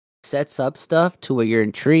sets up stuff to where you're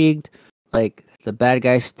intrigued. Like the bad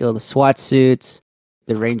guys steal the SWAT suits,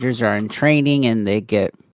 the Rangers are in training and they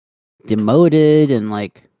get demoted, and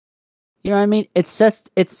like, you know what I mean? It sets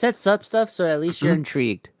up stuff so at least you're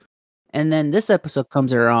intrigued. And then this episode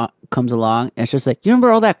comes along, and it's just like, you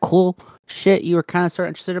remember all that cool shit you were kind of sort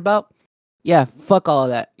of interested about? Yeah, fuck all of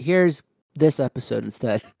that. Here's this episode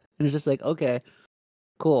instead. And it's just like, okay,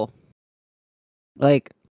 cool.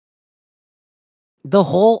 Like, the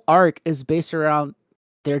whole arc is based around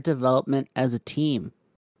their development as a team.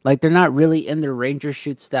 Like, they're not really in the Ranger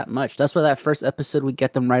shoots that much. That's why that first episode we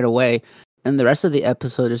get them right away, and the rest of the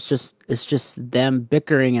episode is just them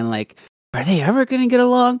bickering and like, are they ever gonna get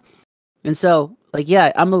along? And so, like,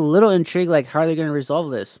 yeah, I'm a little intrigued. Like, how are they gonna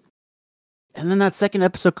resolve this? And then that second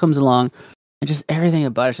episode comes along, and just everything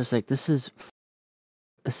about it's just like, this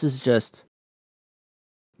is just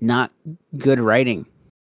not good writing.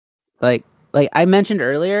 Like I mentioned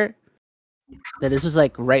earlier that this was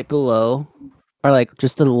like right below or like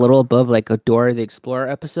just a little above like a Dora the Explorer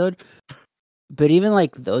episode. but even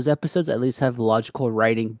like those episodes at least have logical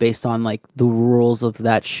writing based on like the rules of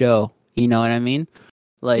that show. You know what I mean?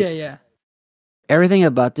 Like yeah. everything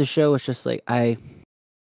about this show was just like like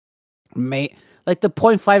the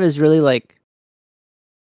point 5 is really like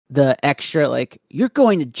the extra like you're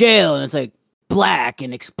going to jail and it's like black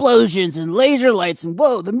and explosions and laser lights and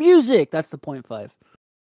whoa the music. That's the point 5.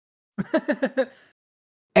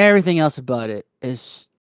 Everything else about it is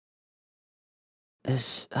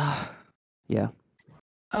yeah.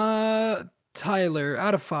 Tyler,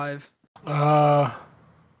 out of 5. I'll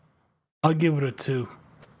give it a 2.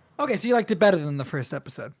 Okay, so you liked it better than the first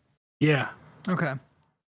episode. Yeah. Okay.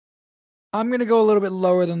 I'm going to go a little bit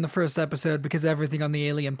lower than the first episode because everything on the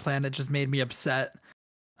alien planet just made me upset.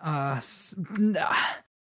 I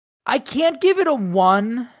can't give it a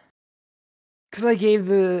 1 because I gave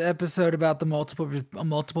the episode about the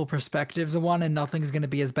multiple perspectives a 1 and nothing's going to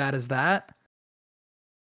be as bad as that.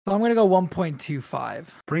 So I'm going to go 1.25.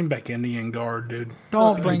 Bring back Indian Guard, dude.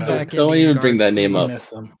 Don't bring back Don't Indian even Guard, bring that name up.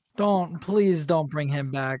 please. Please don't bring him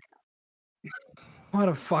back. What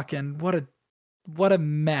a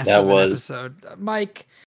mess That of an was. episode. Mike,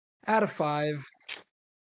 out of 5.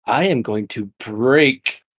 I am going to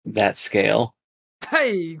break that scale.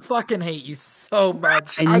 I fucking hate you so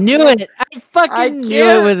much. I knew can't- it. I fucking knew it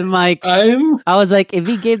can't- with Mike. I was like, if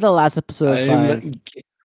he gave the last episode a 5.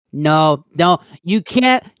 No, you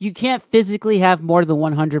can't physically have more than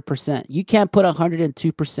 100%. You can't put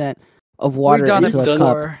 102% of water We've done it into a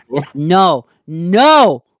cup. before.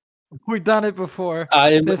 No. We've done it before.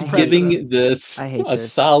 I am There's giving precedent. this I hate a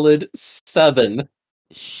this. solid 7.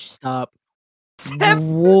 Stop.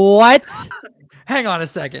 What? Hang on a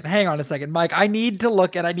second. Mike, I need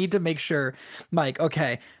to make sure. Mike,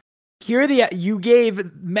 okay. You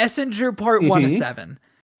gave Messenger Part 1 a Mhm. 7.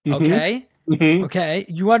 Mhm. Okay? Mhm. Okay.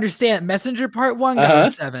 You understand Messenger Part 1 got Uh-huh.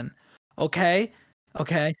 a 7. Okay?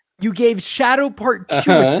 Okay. You gave Shadow Part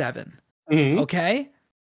 2 a Uh-huh. 7. Mhm. Okay?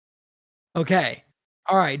 Okay.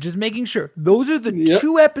 All right, just making sure. Those are the Yep.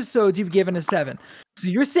 2 episodes you've given a 7. So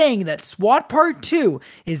you're saying that SWAT Part 2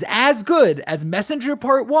 is as good as Messenger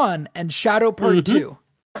Part 1 and Shadow Part Mhm. 2.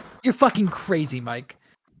 You're fucking crazy, Mike.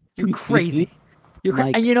 You're crazy.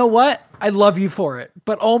 Mike. And you know what? I love you for it.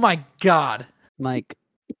 But oh my god. Mike,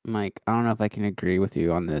 I don't know if I can agree with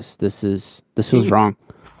you on this. This was wrong.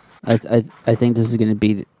 I think this is going to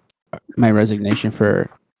be my resignation for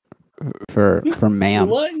ma'am.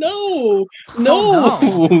 What? No, Oh,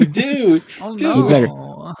 no. dude. Oh Dude.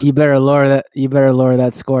 no. You better lower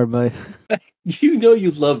that score, bud. You know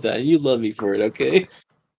you love that. You love me for it, okay?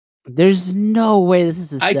 There's no way this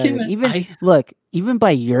is a I 7. can- Look, even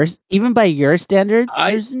by your standards,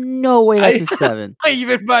 there's no way that's a 7.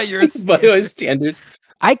 Even by your By my standard.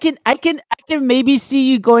 I can maybe see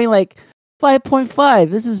you going like 5.5.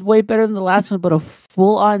 This is way better than the last one, but a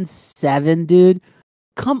full on 7, dude.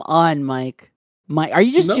 Come on, Mike. Are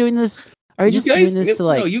you just No. doing this? Are you just doing this to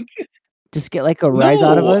like No, you just get like a rise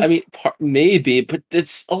out of no, us? I mean, maybe, but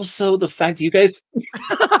it's also the fact that you guys,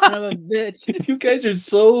 son of a bitch. you guys are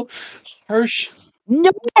so harsh.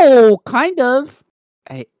 No, kind of.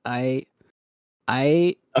 I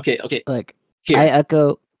Okay. like. Here.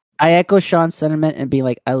 I echo Sean's sentiment and be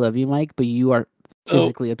like, I love you, Mike, but you are So,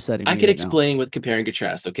 physically upsetting me. I can right now. explain with compare and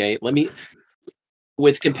contrast. Okay,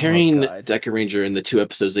 with comparing God. Decker Ranger and the 2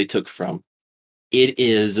 episodes they took from, it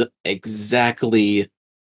is exactly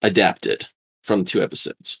adapted from 2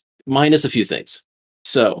 episodes, minus a few things.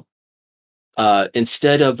 So,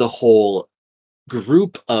 instead of the whole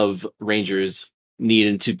group of Rangers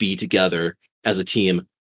needing to be together as a team,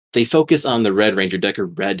 they focus on the Red Ranger, Decker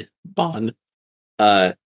Red Bond.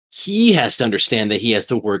 He has to understand that he has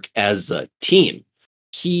to work as a team.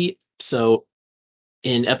 So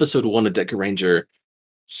in episode 1 of Decker Ranger,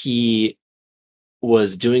 he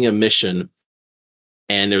was doing a mission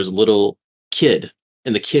and there was a little kid,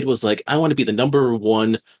 and the kid was like, I want to be the number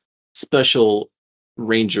 1 special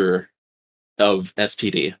ranger of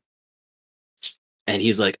SPD. And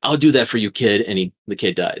he's like, I'll do that for you, kid. And the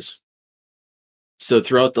kid dies. So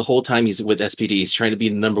throughout the whole time he's with SPD, he's trying to be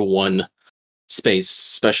the number 1 space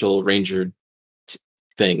special ranger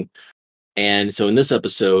thing. And so in this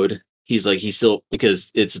episode, he's still,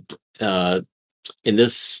 because it's in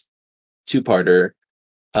this 2-parter,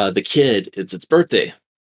 the kid, it's its birthday.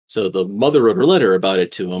 So the mother wrote a letter about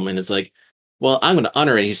it to him, and it's like, well, I'm going to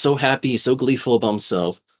honor it. He's so happy, he's so gleeful about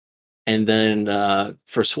himself. And then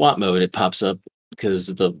for SWAT mode, it pops up because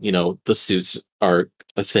the suits are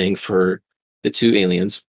a thing for the 2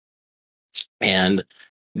 aliens. And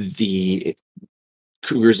the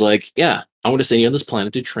Cougar's like, yeah, I want to send you on this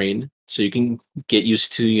planet to train so you can get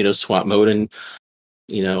used to, SWAT mode and,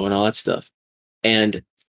 and all that stuff. And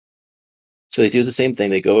so they do the same thing.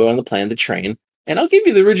 They go on the plan to train, and I'll give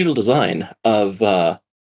you the original design of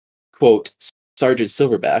quote Sergeant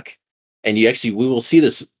Silverback, and we will see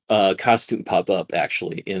this costume pop up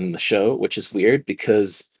actually in the show, which is weird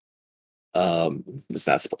because it's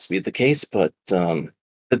not supposed to be the case, but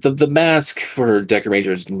the mask for Decker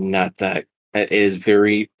Ranger is not that. It is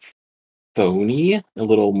very phony, a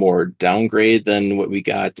little more downgrade than what we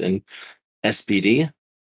got in SPD.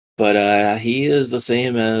 But he is the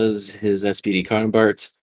same as his SPD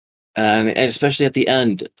counterpart, and especially at the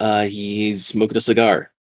end, he's smoking a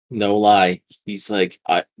cigar. No lie, he's like,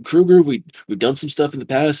 Kruger, we've done some stuff in the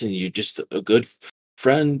past, and you're just a good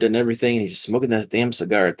friend and everything. And he's just smoking that damn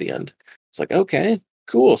cigar at the end. It's like, okay,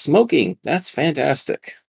 cool, smoking. That's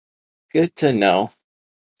fantastic. Good to know.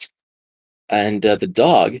 And the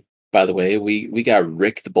dog, by the way, we got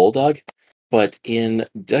Rick the Bulldog, but in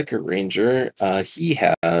Decker Ranger, he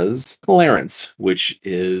has Clarence, which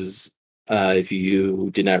is, if you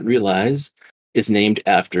did not realize, is named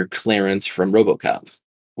after Clarence from RoboCop,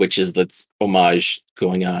 which is the homage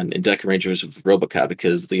going on in Decker Rangers with RoboCop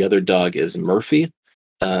because the other dog is Murphy.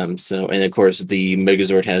 And of course the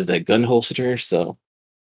Megazord has that gun holster. So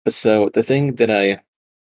the thing that I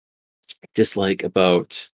dislike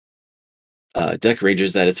about Decker Ranger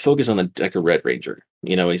is that it's focused on the Decker Red Ranger.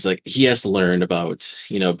 He's like, he has to learn about,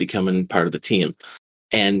 becoming part of the team.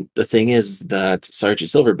 And the thing is that Sergeant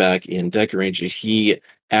Silverback in Decker Ranger, he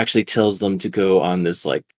actually tells them to go on this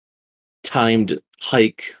like timed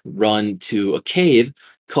hike run to a cave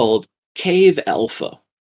called Cave Alpha,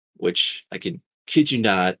 which I could kid you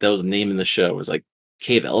not, that was the name in the show. It was like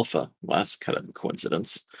Cave Alpha. Well, that's kind of a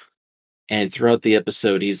coincidence. And throughout the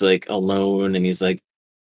episode, he's like alone, and he's like,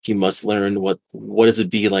 he must learn what does it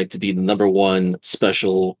be like to be the number one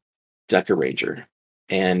special Decker Ranger,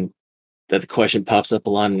 and that the question pops up a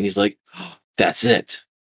lot, and he's like, oh, "That's it.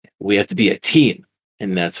 We have to be a team,"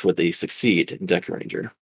 and that's what they succeed in Decker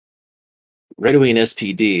Ranger. Right away in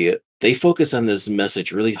SPD, they focus on this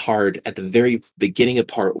message really hard at the very beginning of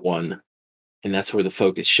part 1, and that's where the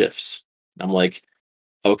focus shifts. I'm like,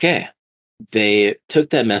 okay, they took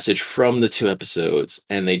that message from the 2 episodes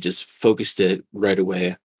and they just focused it right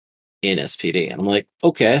away in SPD. And I'm like,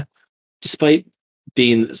 okay, despite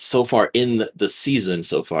being so far in the season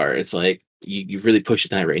so far, it's like you've really pushed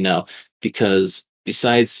that right now, because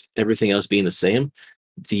besides everything else being the same,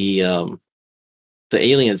 the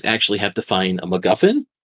aliens actually have to find a MacGuffin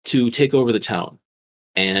to take over the town.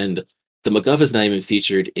 And the MacGuffin's not even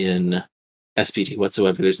featured in SPD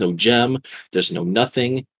whatsoever. There's no gem, there's no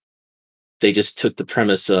nothing. They just took the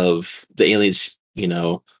premise of the aliens,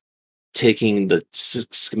 taking the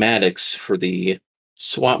schematics for the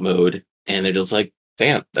SWAT mode, and they're just like,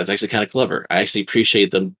 damn, that's actually kind of clever. I actually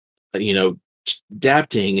appreciate them,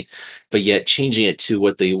 adapting, but yet changing it to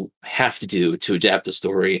what they have to do to adapt the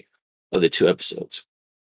story of the 2 episodes.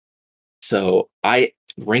 So I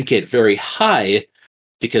rank it very high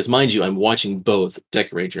because, mind you, I'm watching both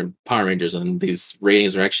Decker Ranger and Power Rangers, and these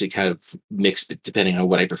ratings are actually kind of mixed depending on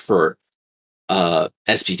what I prefer.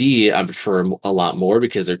 SPD, I prefer a lot more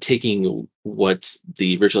because they're taking what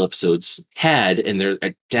the original episodes had and they're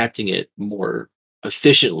adapting it more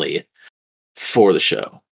efficiently for the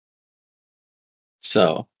show.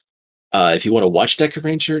 So, if you want to watch Decker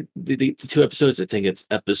Ranger, the 2 episodes, I think it's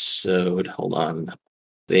episode, hold on,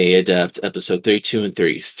 they adapt episode 32 and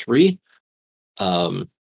 33.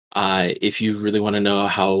 If you really want to know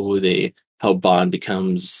how Bond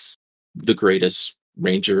becomes the greatest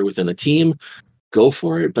Ranger within the team, go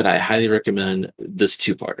for it. But I highly recommend this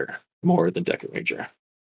 2-parter more than Decker Ranger.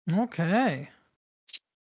 Okay.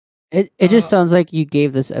 It just sounds like you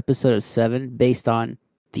gave this episode a 7 based on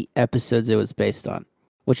the episodes it was based on,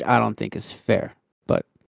 which I don't think is fair. But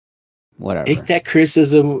whatever. Take that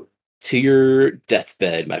criticism to your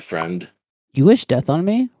deathbed, my friend. You wish death on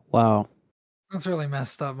me? Wow. That's really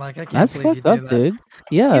messed up, Mike. I can't That's believe fucked you up, do that. dude.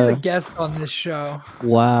 Yeah. He's a guest on this show.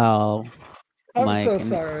 Wow. I'm Mike, so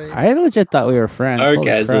sorry. I legit thought we were friends.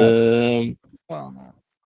 Sarcasm. Well, no.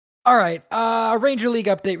 All right. Ranger League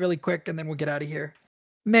update really quick, and then we'll get out of here.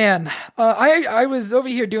 Man, I was over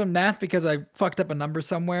here doing math because I fucked up a number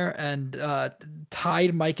somewhere and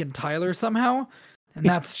tied Mike and Tyler somehow, and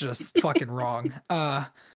that's just fucking wrong.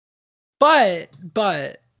 But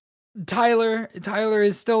Tyler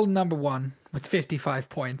is still number 1 with 55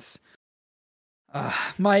 points.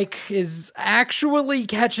 Mike is actually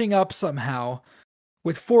catching up somehow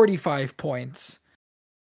with 45 points.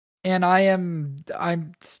 And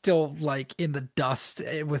I'm still like in the dust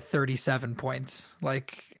with 37 points.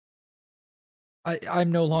 Like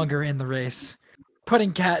I'm no longer in the race.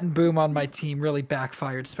 putting Cat and Boom on my team really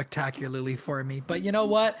backfired spectacularly for me. But you know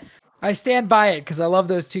what? I stand by it because I love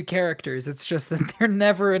those two characters. It's just that they're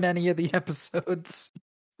never in any of the episodes.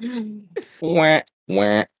 Wah,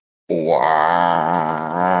 wah,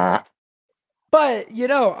 wah. But, you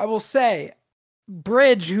know, I will say,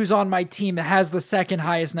 Bridge, who's on my team, has the second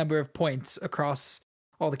highest number of points across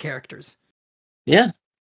all the characters. Yeah.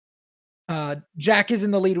 Jack is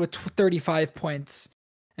in the lead with 35 points,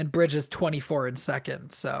 and Bridge is 24 in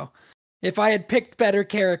second. So if I had picked better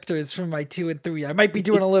characters from my 2 and 3, I might be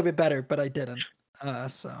doing a little bit better, but I didn't.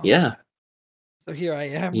 So here I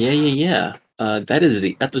am. Yeah. That is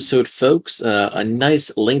the episode, folks. A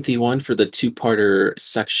nice lengthy one for the two-parter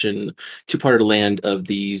section, two-parter land of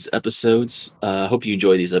these episodes. Hope you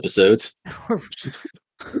enjoy these episodes. We're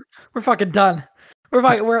fucking done.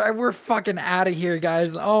 We're fucking out of here,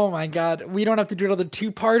 guys. Oh my god, we don't have to do another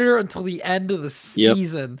two-parter until the end of the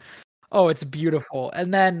season. Oh, it's beautiful.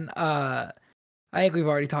 And then I think we've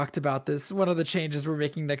already talked about this. One of the changes we're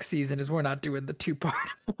making next season is we're not doing the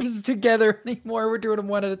two-parters together anymore. We're doing them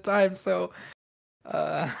one at a time. So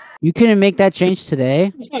You couldn't make that change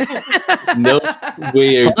today? Nope.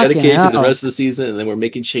 We are Fucking dedicated to the hell. rest of the season, and then we're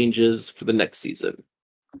making changes for the next season.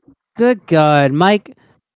 Good God. Mike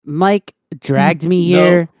dragged me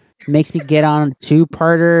here, makes me get on a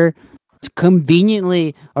two-parter,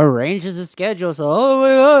 conveniently arranges the schedule. So, oh my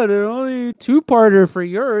god, only a two-parter for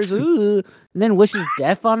yours. Ugh. And then wishes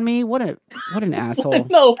death on me. What an asshole.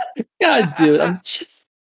 No, God, dude, I'm just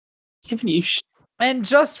giving you. and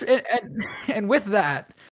with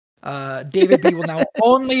that, David B will now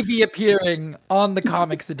only be appearing on the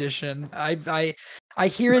comics edition. I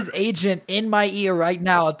hear his agent in my ear right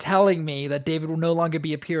now telling me that David will no longer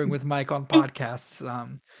be appearing with Mike on podcasts.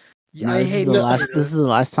 No, this is the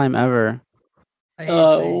last time ever.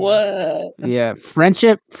 What? Yeah,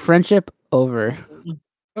 friendship over.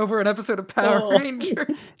 Over an episode of Power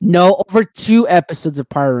Rangers. No, over 2 episodes of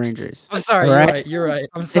Power Rangers. I'm sorry, Right? you're right.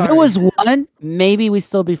 I'm sorry. If it was one, maybe we'd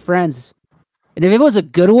still be friends. And if it was a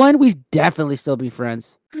good one, we'd definitely still be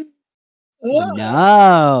friends.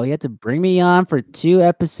 No, you have to bring me on for 2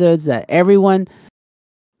 episodes that everyone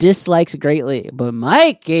dislikes greatly. But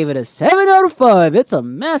Mike gave it a 7 out of 5. It's a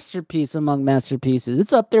masterpiece among masterpieces.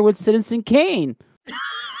 It's up there with Citizen Kane.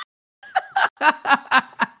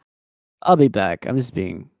 I'll be back. I'm just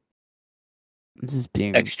being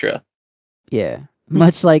Extra. Yeah,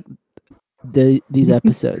 much like these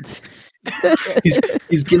episodes.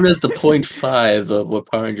 He's giving us the 0.5 of what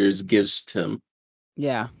Power Rangers gives to him.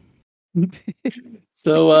 Yeah.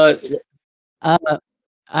 So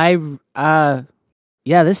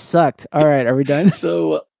yeah, this sucked. All right, are we done?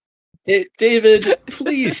 So David,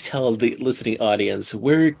 please tell the listening audience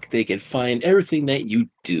where they can find everything that you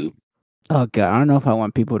do. Oh god, I don't know if I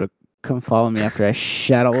want people to come follow me after I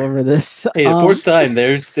shat all over this. Hey, the fourth time,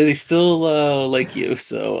 they still like you,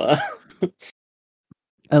 so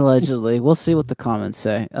allegedly. We'll see what the comments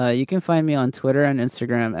say. You can find me on Twitter and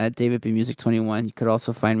Instagram at DavidBMusic21. You could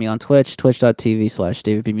also find me on Twitch,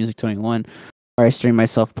 twitch.tv/DavidBMusic21, where I stream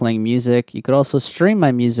myself playing music. You could also stream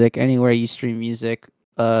my music anywhere you stream music.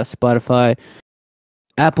 Spotify,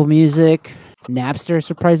 Apple Music, Napster,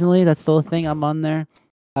 surprisingly. That's still a thing. I'm on there.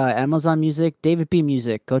 Amazon Music, David B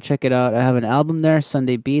Music. Go check it out. I have an album there,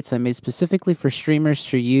 Sunday Beats, I made specifically for streamers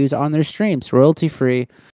to use on their streams, royalty free.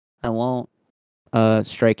 I won't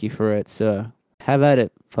strike you for it. So have at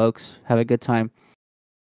it, folks. Have a good time.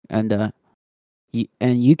 And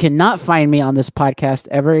you cannot find me on this podcast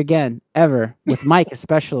ever again, ever, with Mike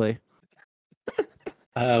especially.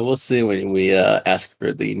 We'll see when we ask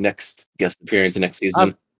for the next guest appearance next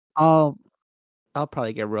season. I'll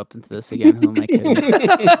probably get roped into this again. Who am I kidding?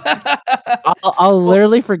 I'll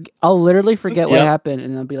literally forget what happened,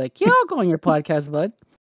 and I'll be like, "Yeah, I'll go on your podcast, bud."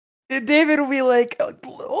 David will be like,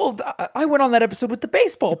 "Oh, I went on that episode with the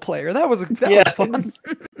baseball player. That was fun.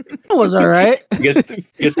 That was all right." Gets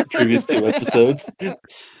the previous 2 episodes.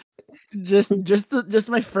 Just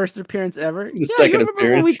my first appearance ever. The second you remember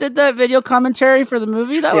appearance. when we did that video commentary for the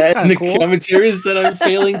movie? That was kind of cool. The commentaries that I'm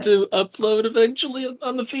failing to upload eventually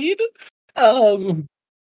on the feed.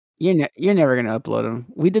 You're never gonna upload them.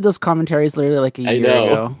 We did those commentaries literally like a year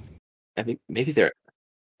ago. I think maybe they're.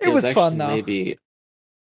 It was fun though. Maybe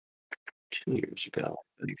 2 years ago.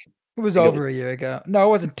 It was over a year ago. No, it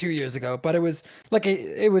wasn't 2 years ago, but it was like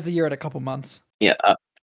it was a year and a couple months. Yeah.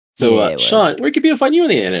 So Sean, where can people find you on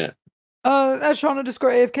the internet? At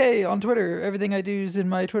Sean_AFK on Twitter. Everything I do is in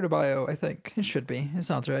my Twitter bio, I think. It should be. It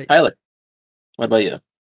sounds right. Tyler, what about you?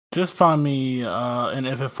 Just find me in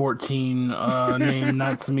FF14 name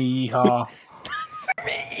Natsumi Yeehaw.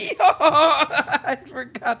 me! I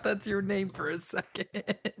forgot that's your name for a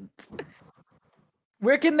second.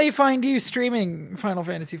 Where can they find you streaming Final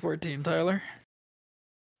Fantasy XIV, Tyler?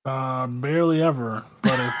 Barely ever.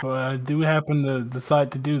 But if I do happen to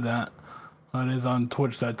decide to do that, it is on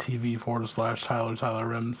twitch.tv/Tyler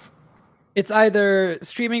Rims. It's either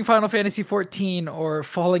streaming Final Fantasy XIV or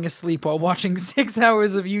falling asleep while watching 6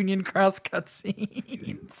 hours of Union Cross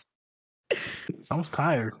cutscenes. I was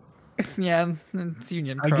tired. Yeah, it's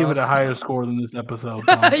Union Cross. I give it a higher score than this episode.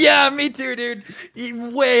 Yeah, me too, dude.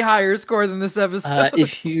 Way higher score than this episode.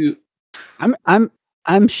 If you, I'm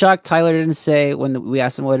shocked Tyler didn't say when we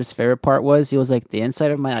asked him what his favorite part was. He was like the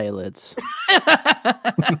inside of my eyelids.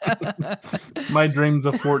 My dreams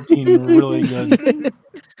of 14 were really good.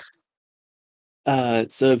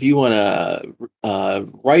 so if you want to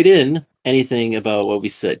write in anything about what we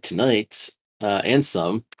said tonight and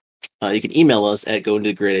some, you can email us at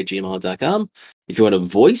gointothegrid@gmail.com. If you want to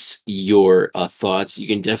voice your thoughts, you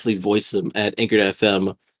can definitely voice them at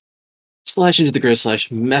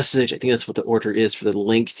anchor.fm/into-the-grid/message. I think that's what the order is for the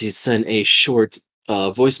link to send a short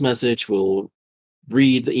voice message. We'll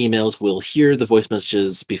read the emails. We'll hear the voice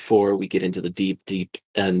messages before we get into the deep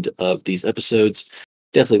end of these episodes.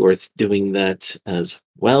 Definitely worth doing that as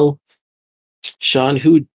well. Sean,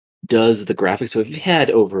 who does the graphics? So we've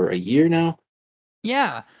had over a year now.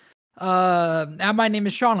 Yeah. My name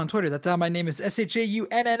is Sean on Twitter. That's how my name is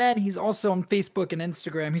SHAUNNN. He's also on Facebook and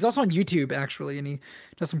Instagram. He's also on YouTube actually, and he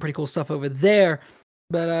does some pretty cool stuff over there.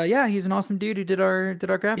 But yeah, he's an awesome dude who did our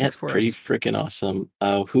graphics for Pretty us. freaking awesome.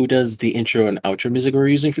 Who does the intro and outro music we're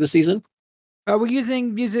using for the season? We're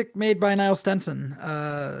using music made by Niall Stenson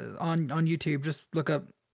on YouTube. Just look up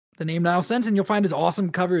the name Niall Stenson. You'll find his awesome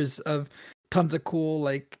covers of tons of cool,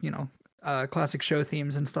 classic show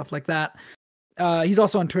themes and stuff like that. He's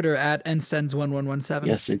also on Twitter at nstens1117.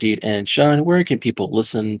 Yes, indeed. And Sean, where can people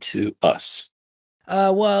listen to us?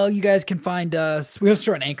 Well, you guys can find us. We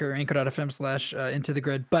also on anchor.fm/into the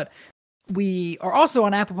grid, but we are also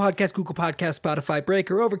on Apple Podcasts, Google Podcasts, Spotify,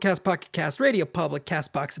 Breaker, Overcast, Pocket Cast, Radio Public,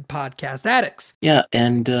 Castbox, and Podcast Addicts. Yeah,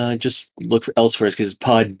 and just look for elsewhere because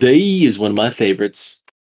Podbay is one of my favorites.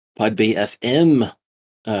 Podbay FM.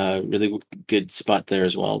 Really good spot there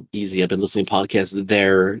as well. Easy. I've been listening to podcasts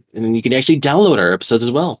there, and then you can actually download our episodes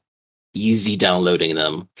as well. Easy downloading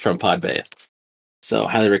them from Podbay. So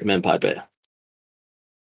highly recommend Podbay.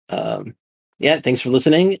 Yeah, thanks for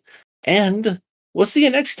listening, and we'll see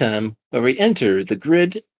you next time where we enter the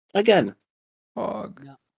grid again. Hog.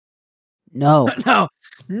 No. No.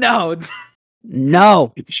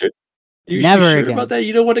 No. You sure? Never sure again. about that?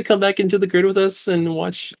 You don't want to come back into the grid with us and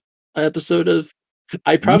watch an episode of?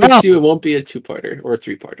 I promise you, it won't be a 2-parter or a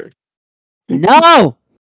 3-parter. No.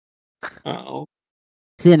 Oh.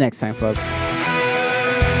 See you next time, folks.